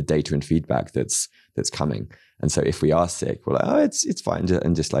data and feedback that's coming. And so if we are sick, we're like, oh, it's fine,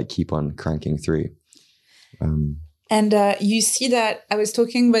 and just like keep on cranking through. And you see that I was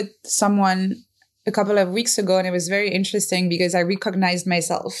talking with someone a couple of weeks ago, and it was very interesting because I recognized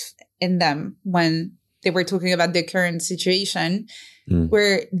myself in them when they were talking about the current situation.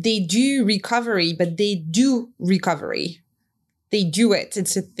 Where they do recovery, but they do recovery. They do it.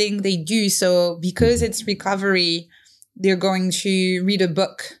 It's a thing they do. So because it's recovery, they're going to read a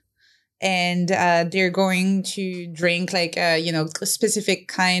book and they're going to drink like, a specific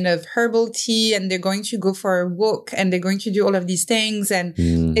kind of herbal tea, and they're going to go for a walk, and they're going to do all of these things. And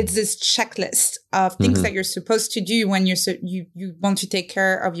it's this checklist of things that you're supposed to do when you want to take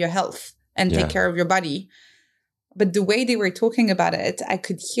care of your health and take care of your body. But the way they were talking about it, I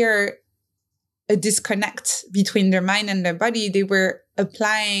could hear a disconnect between their mind and their body. They were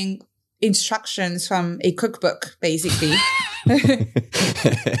applying instructions from a cookbook, basically.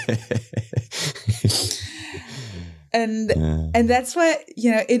 And that's what,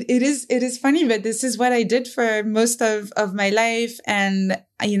 it is funny, but this is what I did for most of my life. And,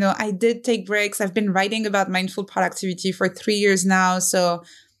 I did take breaks. I've been writing about mindful productivity for 3 years now. So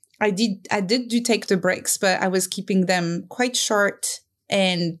I did take the breaks, but I was keeping them quite short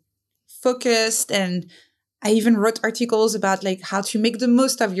and focused. And I even wrote articles about like how to make the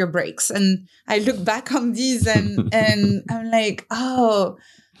most of your breaks. And I look back on these and I'm like, oh,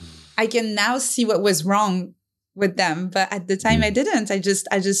 I can now see what was wrong with them. But at the time I didn't. I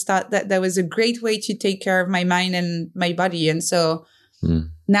just thought that was a great way to take care of my mind and my body. And so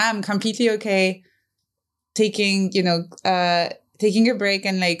now I'm completely okay taking a break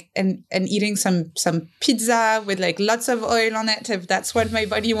and and eating some pizza with like lots of oil on it, if that's what my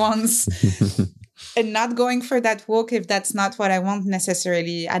body wants. And not going for that walk if that's not what I want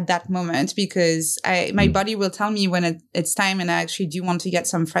necessarily at that moment, because my body will tell me when it's time, and I actually do want to get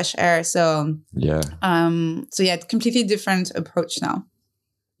some fresh air. So completely different approach now.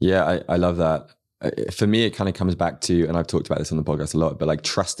 Yeah, I love that. For me, it kind of comes back to, and I've talked about this on the podcast a lot, but like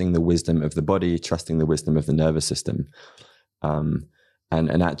trusting the wisdom of the body, trusting the wisdom of the nervous system,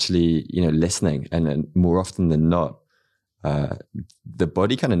 and actually, listening. And more often than not, the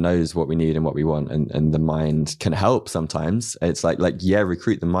body kind of knows what we need and what we want, and the mind can help sometimes. It's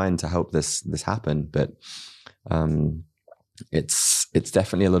recruit the mind to help this happen, but it's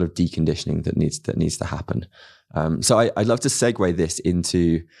definitely a lot of deconditioning that needs to happen. So I'd love to segue this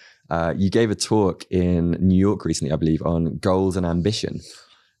into you gave a talk in New York recently, I believe, on goals and ambition,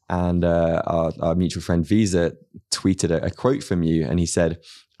 and our mutual friend Visa tweeted a quote from you, and he said,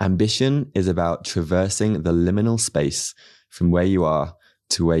 "Ambition is about traversing the liminal space from where you are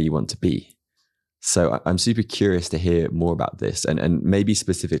to where you want to be." So I'm super curious to hear more about this, and maybe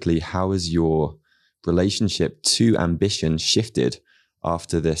specifically, how has your relationship to ambition shifted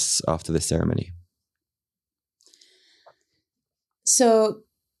after this ceremony? So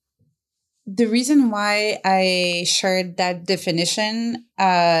the reason why I shared that definition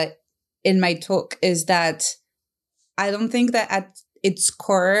in my talk is that I don't think that at its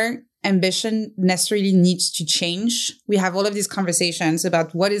core, ambition necessarily needs to change. We have all of these conversations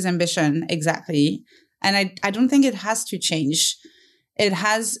about what is ambition exactly. And I don't think it has to change. It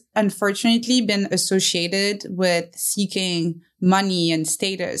has unfortunately been associated with seeking money and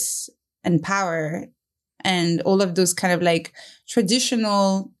status and power and all of those kind of like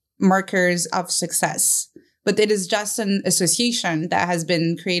traditional markers of success. But it is just an association that has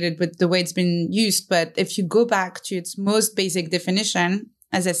been created with the way it's been used. But if you go back to its most basic definition,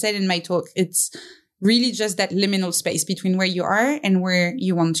 as I said in my talk, it's really just that liminal space between where you are and where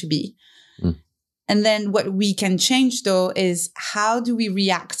you want to be. And then what we can change, though, is how do we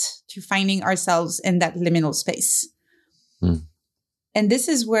react to finding ourselves in that liminal space? And this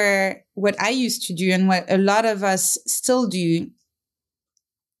is where what I used to do and what a lot of us still do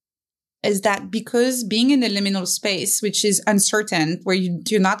is that because being in a liminal space, which is uncertain, where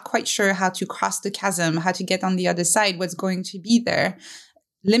you're not quite sure how to cross the chasm, how to get on the other side, what's going to be there,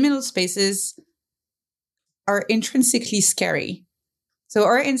 liminal spaces are intrinsically scary. So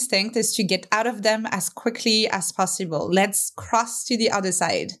our instinct is to get out of them as quickly as possible. Let's cross to the other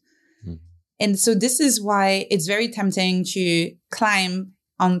side. And so this is why it's very tempting to climb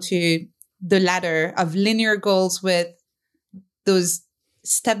onto the ladder of linear goals with those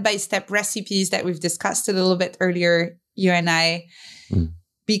step-by-step recipes that we've discussed a little bit earlier, you and I,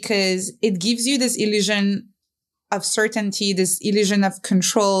 because it gives you this illusion of certainty, this illusion of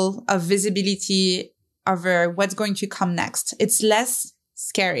control, of visibility over what's going to come next. It's less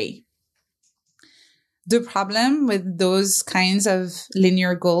scary. The problem with those kinds of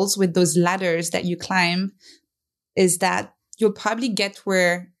linear goals, with those ladders that you climb, is that you'll probably get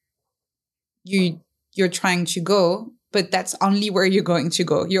where you're trying to go, but that's only where you're going to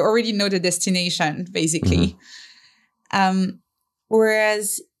go. You already know the destination, basically.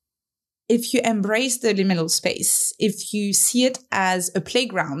 Whereas if you embrace the liminal space, if you see it as a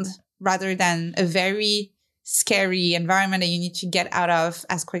playground rather than a very scary environment that you need to get out of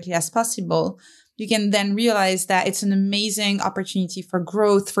as quickly as possible, you can then realize that it's an amazing opportunity for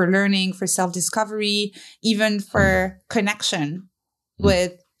growth, for learning, for self-discovery, even for connection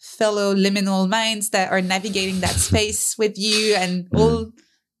with fellow liminal minds that are navigating that space with you and all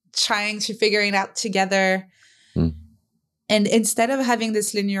trying to figure it out together. And instead of having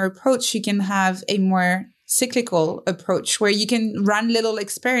this linear approach, you can have a more cyclical approach where you can run little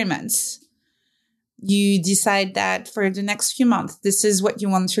experiments. you decide that for the next few months, this is what you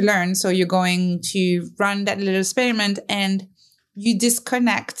want to learn. So you're going to run that little experiment, and you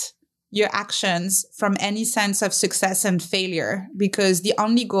disconnect your actions from any sense of success and failure, because the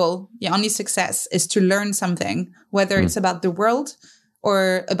only goal, the only success is to learn something, whether it's about the world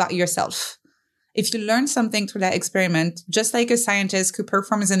or about yourself. If you learn something through that experiment, just like a scientist who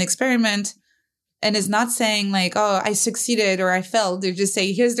performs an experiment and is not saying like, oh, I succeeded or I failed, they just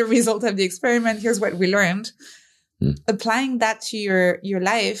say, here's the result of the experiment, here's what we learned. Applying that to your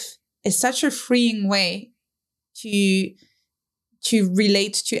life is such a freeing way to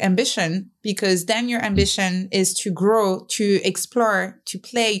relate to ambition, because then your ambition is to grow, to explore, to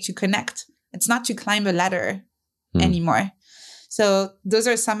play, to connect. It's not to climb a ladder anymore. So those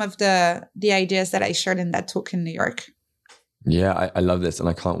are some of the ideas that I shared in that talk in New York. Yeah, I love this, and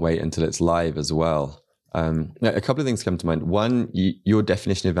I can't wait until it's live as well. A couple of things come to mind. One, your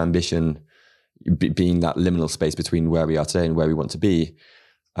definition of ambition being that liminal space between where we are today and where we want to be.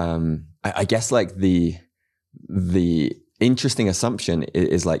 I guess like the interesting assumption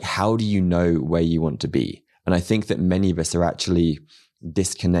is like, how do you know where you want to be? And I think that many of us are actually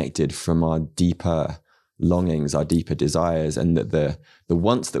disconnected from our deeper longings, our deeper desires, and that the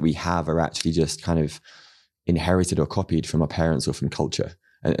wants that we have are actually just kind of inherited or copied from our parents or from culture.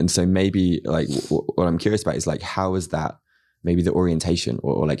 And so maybe like what I'm curious about is like, how is that maybe the orientation,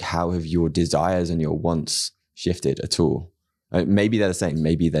 or like how have your desires and your wants shifted at all? Maybe they're the same.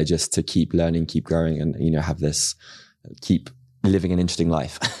 Maybe they're just to keep learning, keep growing, and, you know, have this, keep living an interesting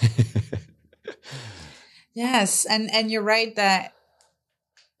life. Yes. And you're right that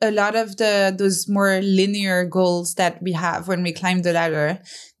a lot of those more linear goals that we have when we climb the ladder,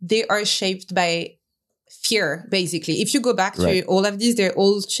 they are shaped by fear, basically. If you go back to all of these, they're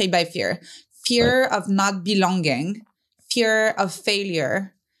all shaped by fear. Fear of not belonging, fear of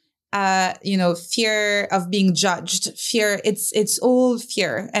failure, fear of being judged, fear, it's all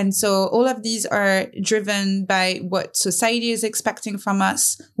fear. And so all of these are driven by what society is expecting from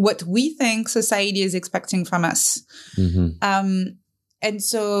us, what we think society is expecting from us. And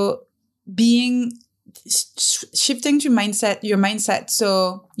so shifting to your mindset,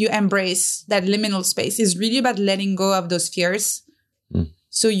 so you embrace that liminal space, is really about letting go of those fears.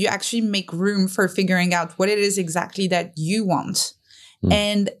 So you actually make room for figuring out what it is exactly that you want.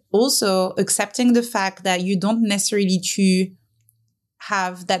 And also accepting the fact that you don't necessarily to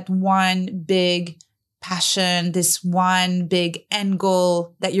have that one big passion, this one big end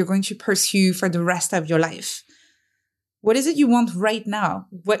goal that you're going to pursue for the rest of your life. What is it you want right now?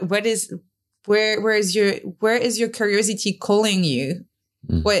 Where is your curiosity calling you?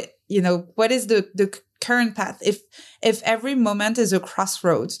 What is the current path? If every moment is a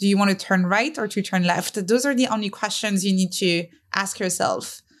crossroads, do you want to turn right or to turn left? Those are the only questions you need to ask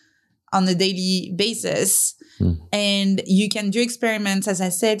yourself on a daily basis. And you can do experiments, as I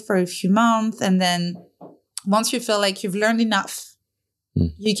said, for a few months. And then once you feel like you've learned enough,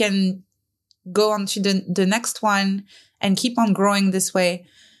 you can go on to the next one and keep on growing this way.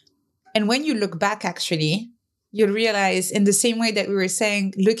 And when you look back, actually, you'll realize, in the same way that we were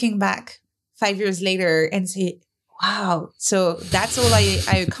saying, looking back 5 years later and say, wow, so that's all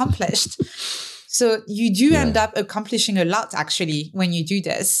I accomplished. So you do end up accomplishing a lot, actually, when you do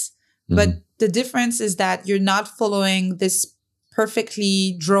this. But the difference is that you're not following this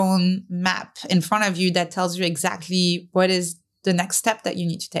perfectly drawn map in front of you that tells you exactly what is the next step that you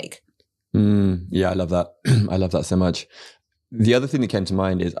need to take. Yeah, I love that. I love that so much. The other thing that came to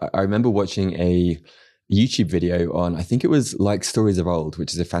mind is I remember watching a YouTube video on, I think it was Like Stories of Old,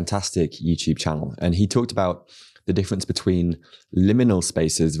 which is a fantastic YouTube channel. And he talked about the difference between liminal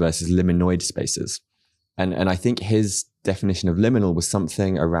spaces versus liminoid spaces. And I think his definition of liminal was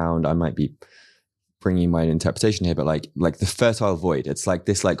something around, I might be bringing my interpretation here, but like the fertile void. It's like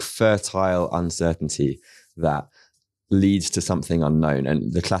this like fertile uncertainty that leads to something unknown.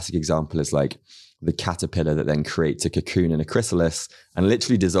 And the classic example is like the caterpillar that then creates a cocoon in a chrysalis and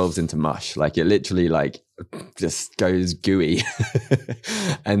literally dissolves into mush. Like it literally like just goes gooey.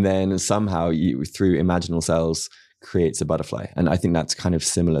 And then somehow you, through imaginal cells, creates a butterfly. And I think that's kind of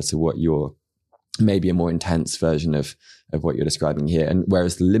similar to what you're, maybe a more intense version of what you're describing here. And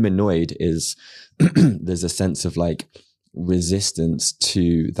whereas the liminoid is, there's a sense of like resistance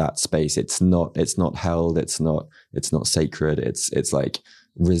to that space. It's not held. It's not sacred. It's like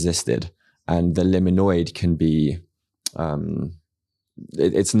resisted. And the liminoid can be,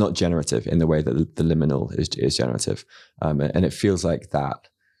 it's not generative in the way that the liminal is generative. And it feels like that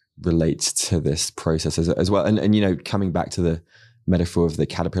relates to this process as well. And you know, coming back to the metaphor of the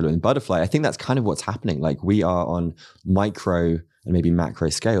caterpillar and butterfly, I think that's kind of what's happening. Like we are on micro and maybe macro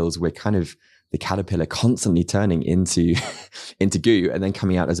scales. We're kind of the caterpillar constantly turning into into goo and then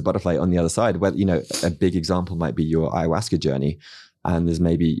coming out as a butterfly on the other side. Whether, you know, a big example might be your ayahuasca journey, and there's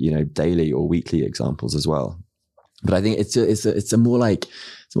maybe, you know, daily or weekly examples as well. But I think it's a more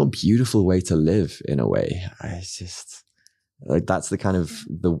beautiful way to live in a way. It's just like, that's the kind of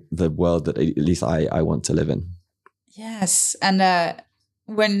the world that at least I want to live in. Yes. And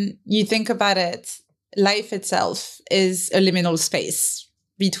when you think about it, life itself is a liminal space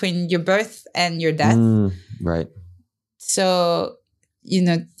between your birth and your death. Right. So, you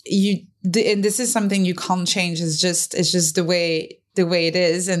know, and this is something you can't change. It's just the way it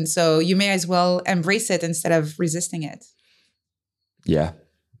is. And so you may as well embrace it instead of resisting it. Yeah.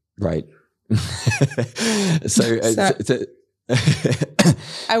 Right. So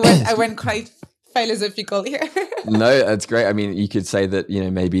I went quite philosophical here. No, that's great. I mean, you could say that, you know,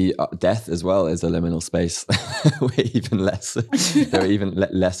 maybe death as well is a liminal space they're even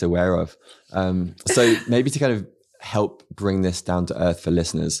less aware of. So maybe to kind of help bring this down to earth for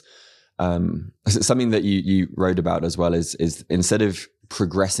listeners, something that you wrote about as well is instead of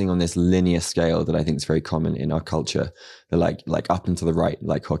progressing on this linear scale that I think is very common in our culture, the like up and to the right,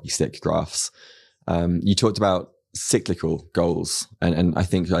 like hockey stick graphs. You talked about cyclical goals, and I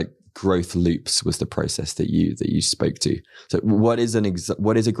think like growth loops was the process that you spoke to. So what is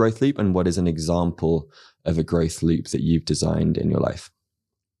a growth loop, and what is an example of a growth loop that you've designed in your life?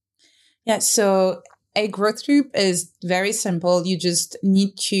 Yeah, so a growth loop is very simple. You just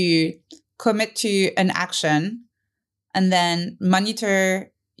need to commit to an action and then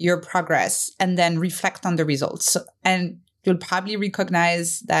monitor your progress and then reflect on the results. And you'll probably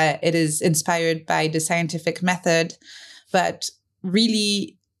recognize that it is inspired by the scientific method, but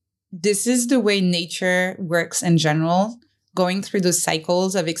really, this is the way nature works in general, going through those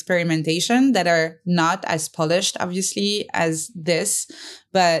cycles of experimentation that are not as polished, obviously, as this.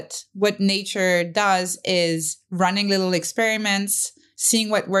 But what nature does is running little experiments, seeing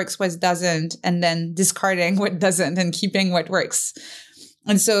what works, what doesn't, and then discarding what doesn't and keeping what works.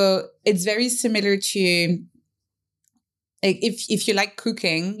 And so it's very similar to, like, if you like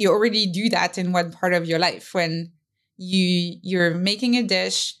cooking, you already do that in one part of your life. When you're making a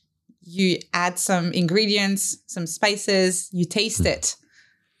dish, you add some ingredients, some spices, you taste it.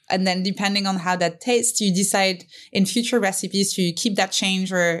 And then depending on how that tastes, you decide in future recipes to keep that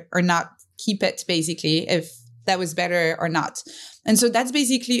change or not keep it, basically, if that was better or not. And so that's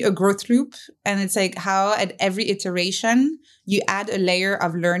basically a growth loop. And it's like how at every iteration, you add a layer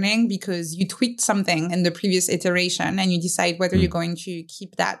of learning because you tweaked something in the previous iteration and you decide whether you're going to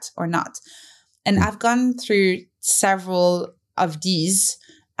keep that or not. And I've gone through several of these.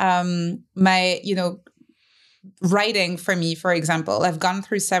 Writing for me, for example, I've gone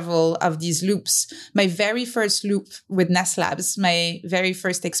through several of these loops. My very first loop with Nest Labs, my very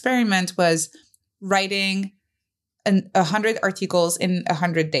first experiment was writing 100 articles in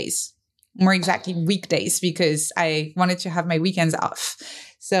 100 days, more exactly weekdays, because I wanted to have my weekends off.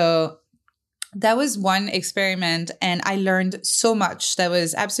 So that was one experiment, and I learned so much. That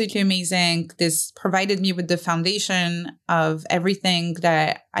was absolutely amazing. This provided me with the foundation of everything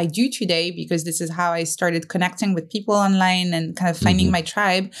that I do today, because this is how I started connecting with people online and kind of finding my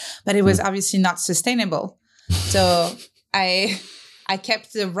tribe. But it was obviously not sustainable. So I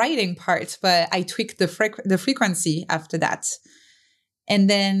kept the writing part, but I tweaked the frequency after that. And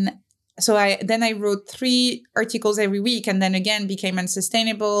then I wrote 3 articles every week, and then again became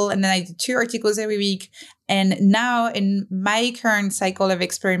unsustainable. And then I did 2 articles every week. And now in my current cycle of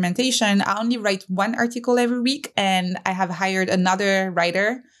experimentation, I only write 1 article every week. And I have hired another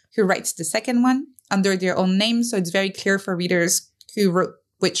writer who writes the second one under their own name. So it's very clear for readers who wrote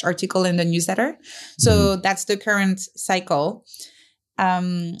which article in the newsletter. So that's the current cycle.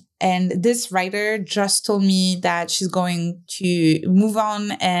 And this writer just told me that she's going to move on,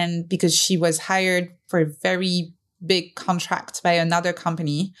 and because she was hired for a very big contract by another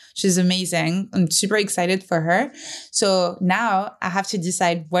company. She's amazing. I'm super excited for her. So now I have to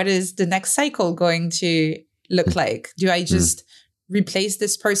decide, what is the next cycle going to look like? Do I just replace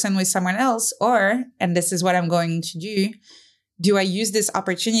this person with someone else? Or, and this is what I'm going to do I use this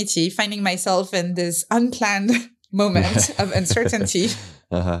opportunity, finding myself in this unplanned moment of uncertainty,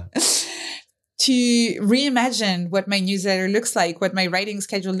 to reimagine what my newsletter looks like, what my writing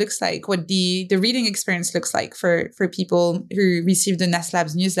schedule looks like, what the reading experience looks like for people who receive the Nest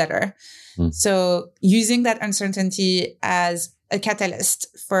Labs newsletter. So using that uncertainty as a catalyst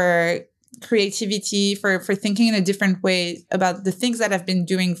for creativity, for thinking in a different way about the things that I've been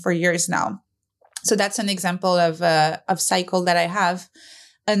doing for years now. So that's an example of cycle that I have.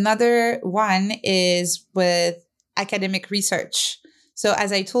 Another one is with academic research. So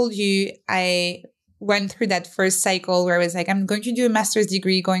as I told you, I went through that first cycle where I was like, I'm going to do a master's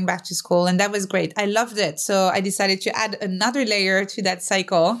degree, going back to school. And that was great. I loved it. So I decided to add another layer to that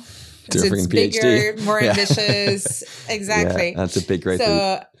cycle. So it's bigger, more ambitious. Exactly. Yeah, that's a big growth loop.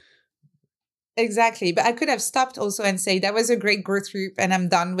 So exactly. But I could have stopped also and say that was a great growth loop and I'm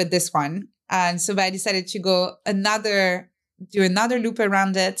done with this one. And so I decided to do another loop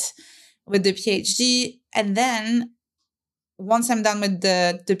around it with the PhD. And then once I'm done with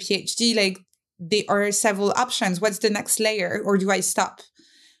the PhD, like, there are several options. What's the next layer, or do I stop?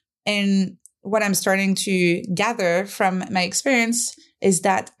 And what I'm starting to gather from my experience is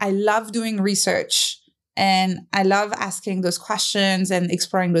that I love doing research and I love asking those questions and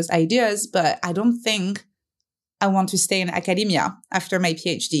exploring those ideas, but I don't think I want to stay in academia after my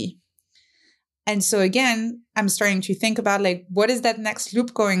PhD. And so again, I'm starting to think about, like, what is that next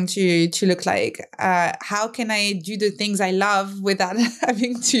loop going to look like? How can I do the things I love without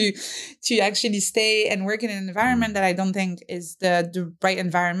having to actually stay and work in an environment that I don't think is the right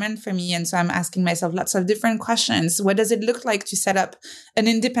environment for me? And so I'm asking myself lots of different questions. What does it look like to set up an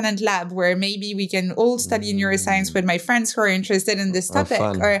independent lab where maybe we can all study neuroscience with my friends who are interested in this topic?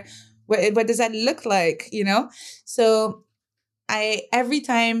 Or what does that look like, you know? So every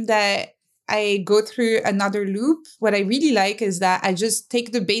time that I go through another loop, what I really like is that I just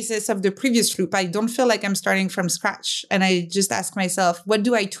take the basis of the previous loop. I don't feel like I'm starting from scratch. And I just ask myself, what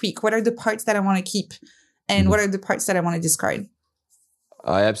do I tweak? What are the parts that I want to keep? And what are the parts that I want to discard?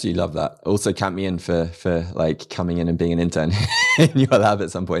 I absolutely love that. Also count me in for like coming in and being an intern in your lab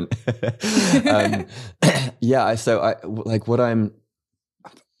at some point. Yeah. So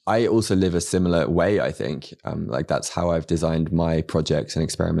I also live a similar way, I think. Like that's how I've designed my projects and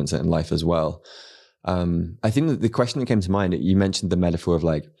experiments in life as well. I think that the question that came to mind, you mentioned the metaphor of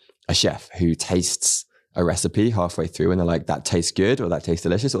like a chef who tastes a recipe halfway through and they're like, that tastes good or that tastes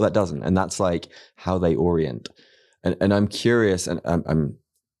delicious or that doesn't. And that's like how they orient. And I'm curious, and I'm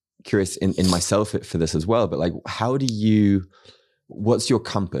curious in myself for this as well, but like, what's your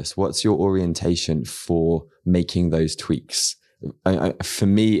compass? What's your orientation for making those tweaks? For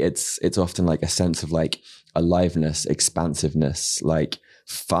me, it's often like a sense of like aliveness, expansiveness, like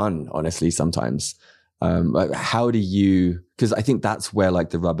fun, honestly, sometimes. Like how do you, because I think that's where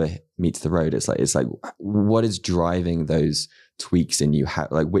like the rubber meets the road. It's like what is driving those tweaks in you?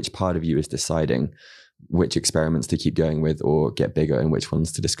 Like which part of you is deciding which experiments to keep going with or get bigger and which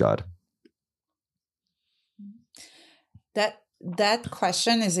ones to discard? That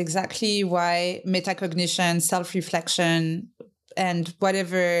question is exactly why metacognition, self-reflection, and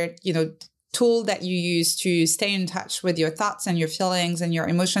whatever, tool that you use to stay in touch with your thoughts and your feelings and your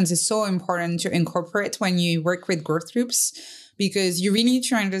emotions is so important to incorporate when you work with growth groups, because you really need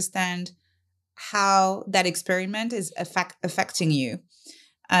to understand how that experiment is affecting you.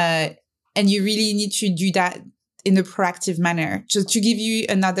 And you really need to do that in a proactive manner. Just to give you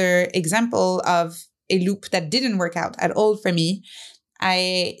another example of a loop that didn't work out at all for me,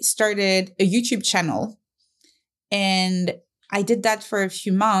 I started a YouTube channel and I did that for a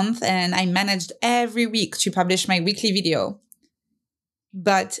few months and I managed every week to publish my weekly video.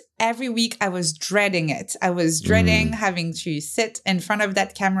 But every week I was dreading it. I was dreading having to sit in front of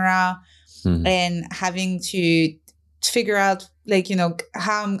that camera and having to figure out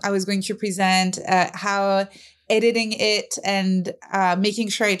how I was going to present, how editing it and making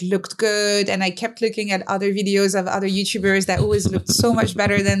sure it looked good. And I kept looking at other videos of other YouTubers that always looked so much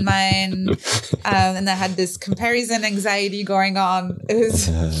better than mine. And I had this comparison anxiety going on. It was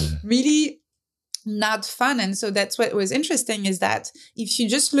really not fun. And so that's what was interesting, is that if you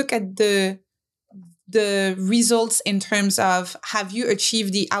just look at the results in terms of, have you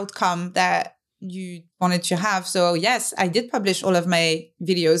achieved the outcome that you wanted to have? So yes, I did publish all of my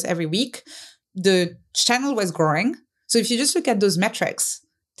videos every week. The channel was growing. So if you just look at those metrics,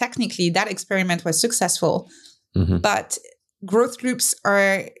 technically that experiment was successful. But growth loops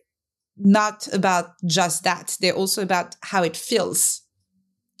are not about just that. They're also about how it feels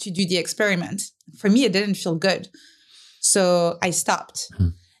to do the experiment. For me, it didn't feel good. So I stopped.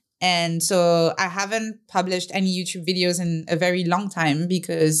 And so I haven't published any YouTube videos in a very long time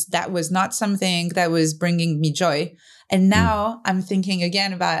because that was not something that was bringing me joy. And now I'm thinking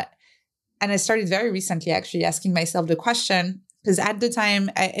again about, and I started very recently actually asking myself the question, because at the time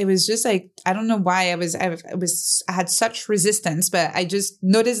it was just like, I don't know why I had such resistance, but I just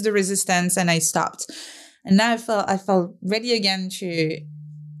noticed the resistance and I stopped. And now I felt ready again to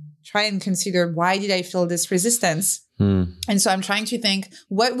try and consider, why did I feel this resistance? And so I'm trying to think,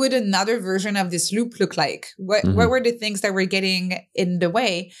 what would another version of this loop look like? What were the things that were getting in the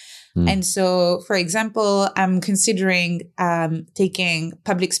way? And so, for example, I'm considering taking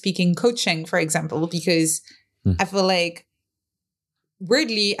public speaking coaching, for example, because I feel like,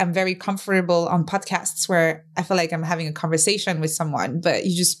 weirdly, I'm very comfortable on podcasts where I feel like I'm having a conversation with someone, but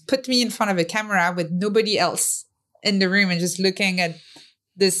you just put me in front of a camera with nobody else in the room and just looking at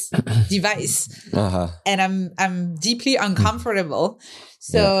this device. And I'm deeply uncomfortable.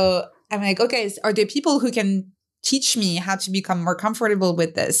 So I'm like, okay, are there people who can teach me how to become more comfortable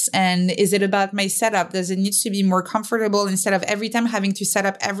with this? And is it about my setup? Does it need to be more comfortable instead of every time having to set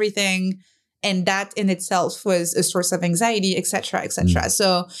up everything? And that in itself was a source of anxiety, et cetera, et cetera.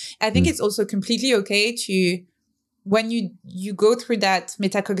 So I think it's also completely okay to, when you go through that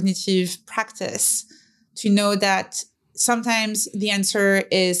metacognitive practice, to know that sometimes the answer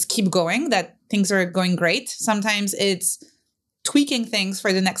is keep going, that things are going great. Sometimes it's tweaking things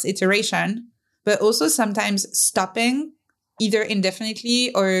for the next iteration, but also sometimes stopping either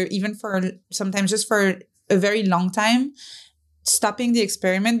indefinitely or even for sometimes just for a very long time, stopping the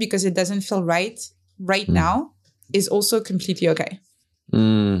experiment because it doesn't feel right now is also completely okay.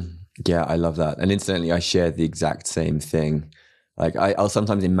 Yeah, I love that. And incidentally, I share the exact same thing. Like I'll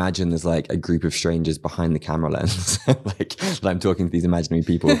sometimes imagine there's like a group of strangers behind the camera lens, like that I'm talking to these imaginary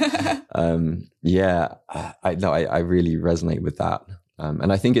people. I really resonate with that.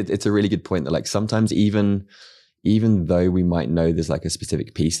 And I think it's a really good point that like sometimes even though we might know there's like a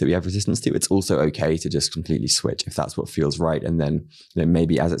specific piece that we have resistance to, it's also okay to just completely switch if that's what feels right. And then,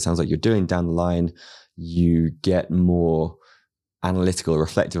 maybe as it sounds like you're doing down the line, you get more analytical,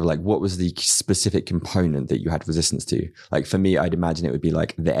 reflective, like what was the specific component that you had resistance to? Like for me, I'd imagine it would be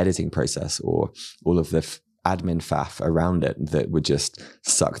like the editing process or all of the admin faff around it that would just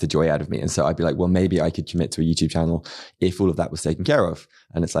suck the joy out of me. And so I'd be like, well, maybe I could commit to a YouTube channel if all of that was taken care of.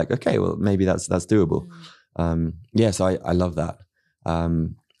 And it's like, okay, well, maybe that's doable. So I love that.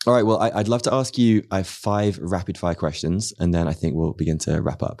 All right, well, I'd love to ask you, I have 5 rapid fire questions, and then I think we'll begin to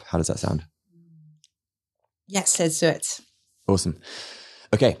wrap up. How does that sound? Yes, let's do it. Awesome.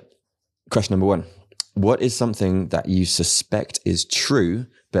 Okay. Question number 1. What is something that you suspect is true,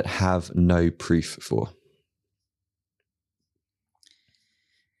 but have no proof for?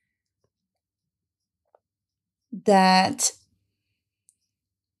 That,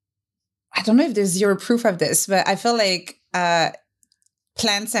 I don't know if there's zero proof of this, but I feel like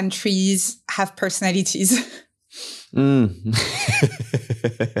plants and trees have personalities.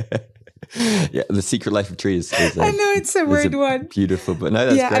 Yeah, The Secret Life of Trees. I know it's a weird one. Beautiful, but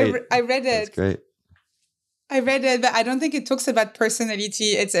no, that's great. I read it. That's great. I read it, but I don't think it talks about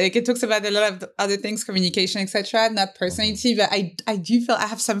personality. It's like it talks about a lot of other things, communication, etc., not personality. But I do feel I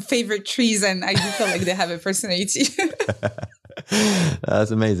have some favorite trees, and I do feel like they have a personality.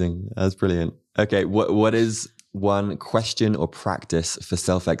 That's amazing. That's brilliant. Okay, what is one question or practice for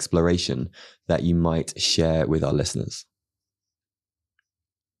self-exploration that you might share with our listeners?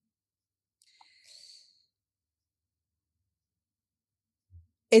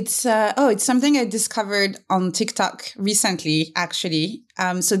 It's something I discovered on TikTok recently, actually.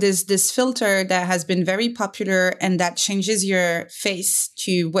 So there's this filter that has been very popular and that changes your face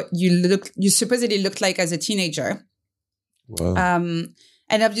to what you supposedly looked like as a teenager. Wow.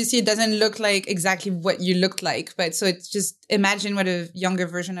 And obviously it doesn't look like exactly what you looked like, but so it's just imagine what a younger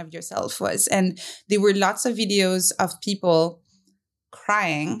version of yourself was. And there were lots of videos of people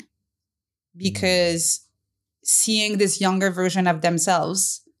crying because seeing this younger version of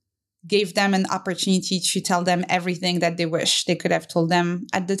themselves gave them an opportunity to tell them everything that they wish they could have told them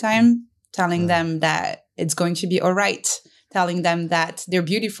at the time, telling them that it's going to be all right, telling them that they're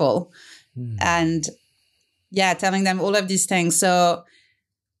beautiful, and telling them all of these things. So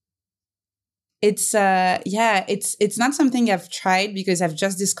it's not something I've tried because I've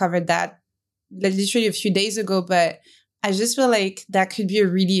just discovered that literally a few days ago, but I just feel like that could be a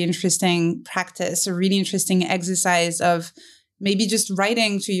really interesting practice, a really interesting exercise of maybe just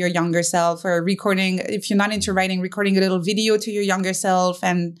writing to your younger self or recording, if you're not into writing, recording a little video to your younger self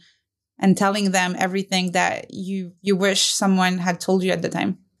and telling them everything that you wish someone had told you at the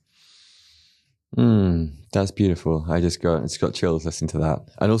time. That's beautiful. It's got chills listening to that.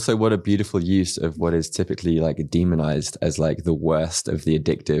 And also what a beautiful use of what is typically like demonized as like the worst of the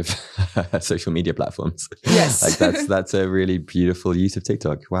addictive social media platforms. Yes. Like that's a really beautiful use of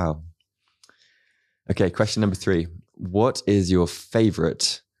TikTok. Wow. Okay. Question number 3. What is your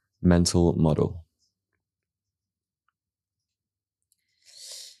favorite mental model?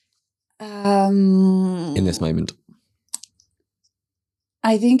 In this moment.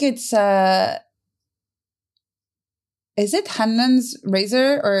 I think it's is it Hanlon's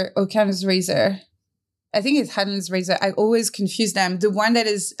razor or Occam's razor? I think it's Hanlon's razor. I always confuse them. The one that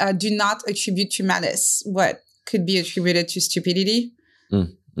is do not attribute to malice what could be attributed to stupidity.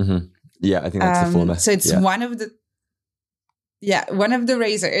 Mm-hmm. Yeah, I think that's the former. So it's one of the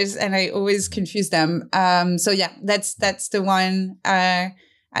razors, and I always confuse them. So yeah, that's the one.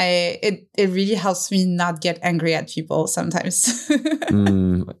 It really helps me not get angry at people sometimes.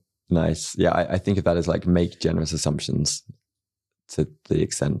 Nice. Yeah, I think of that as like make generous assumptions to the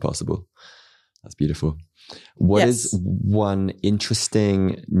extent possible. That's beautiful. What is one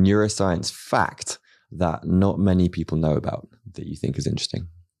interesting neuroscience fact that not many people know about that you think is interesting?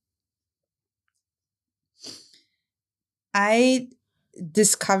 I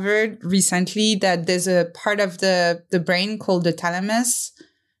discovered recently that there's a part of the brain called the thalamus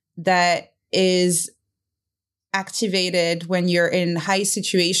that is activated when you're in high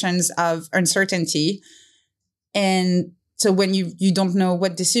situations of uncertainty. And so when you don't know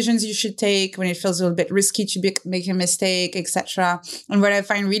what decisions you should take, when it feels a little bit risky to make a mistake, etc. And what I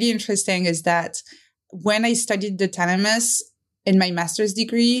find really interesting is that when I studied the thalamus in my master's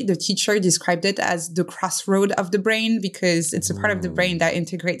degree, the teacher described it as the crossroad of the brain because it's a part of the brain that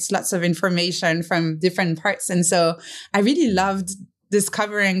integrates lots of information from different parts. And so I really loved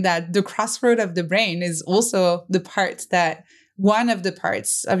discovering that the crossroad of the brain is also the part that one of the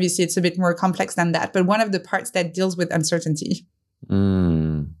parts, obviously it's a bit more complex than that, but one of the parts that deals with uncertainty.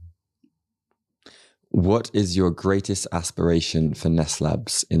 What is your greatest aspiration for Nest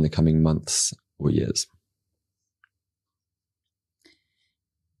Labs in the coming months or years?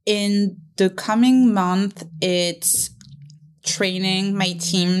 In the coming month, it's training my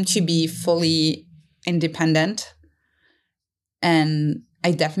team to be fully independent. And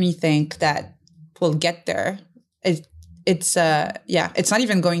I definitely think that we'll get there. It's not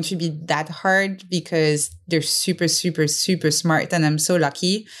even going to be that hard because they're super, super, super smart and I'm so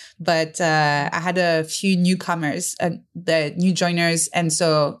lucky. But I had a few newcomers, the new joiners. And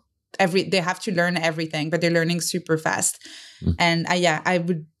so they have to learn everything, but they're learning super fast. And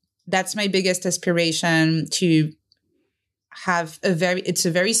that's my biggest aspiration, to have it's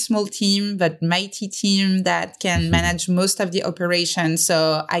a very small team, but mighty team that can manage most of the operation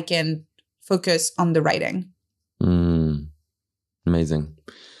so I can focus on the writing. Amazing.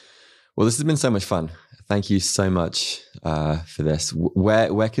 Well, this has been so much fun. Thank you so much for this.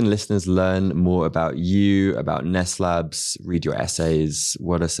 Where can listeners learn more about you, about Nest Labs, read your essays?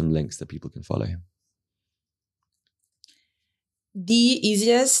 What are some links that people can follow? The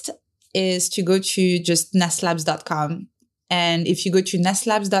easiest is to go to just nestlabs.com. And if you go to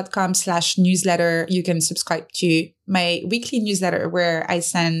nestlabs.com/newsletter, you can subscribe to my weekly newsletter where I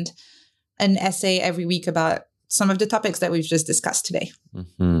send an essay every week about some of the topics that we've just discussed today.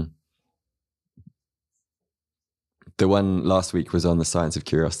 Mm-hmm. The one last week was on the science of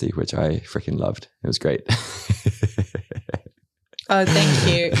curiosity, which I freaking loved. It was great. Oh, thank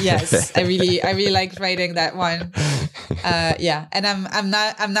you. Yes, I really liked writing that one. And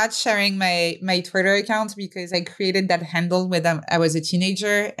I'm not sharing my Twitter account because I created that handle when I was a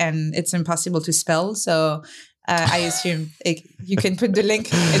teenager and it's impossible to spell. So I assume you can put the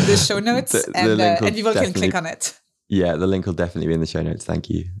link in the show notes and people can click on it. Yeah, the link will definitely be in the show notes. Thank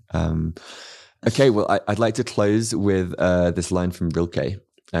you. Okay, well, I'd like to close with this line from Rilke,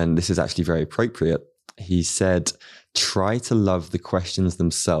 and this is actually very appropriate. He said, "Try to love the questions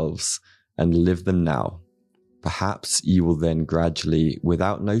themselves and live them now. Perhaps you will then gradually,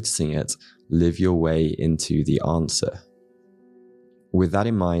 without noticing it, live your way into the answer." With that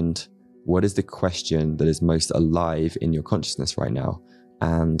in mind, what is the question that is most alive in your consciousness right now?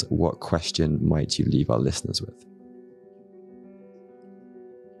 And what question might you leave our listeners with?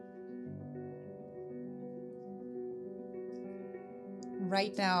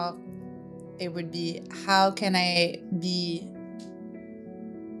 Right now, it would be, how can I be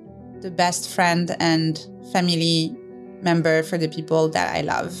the best friend and family member for the people that I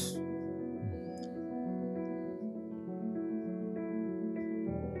love?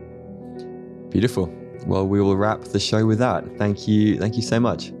 Beautiful. Well, we will wrap the show with that. Thank you. Thank you so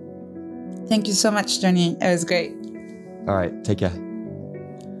much. Thank you so much, Johnny. It was great. All right. Take care.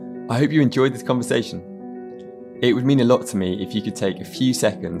 I hope you enjoyed this conversation. It would mean a lot to me if you could take a few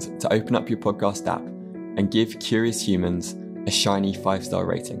seconds to open up your podcast app and give Curious Humans a shiny 5-star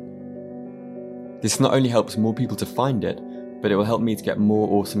rating. This not only helps more people to find it, but it will help me to get more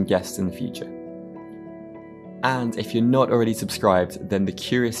awesome guests in the future. And if you're not already subscribed, then the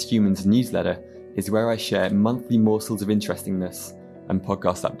Curious Humans newsletter is where I share monthly morsels of interestingness and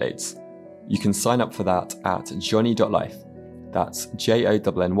podcast updates. You can sign up for that at johnny.life. That's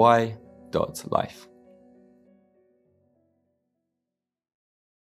JONNY.life.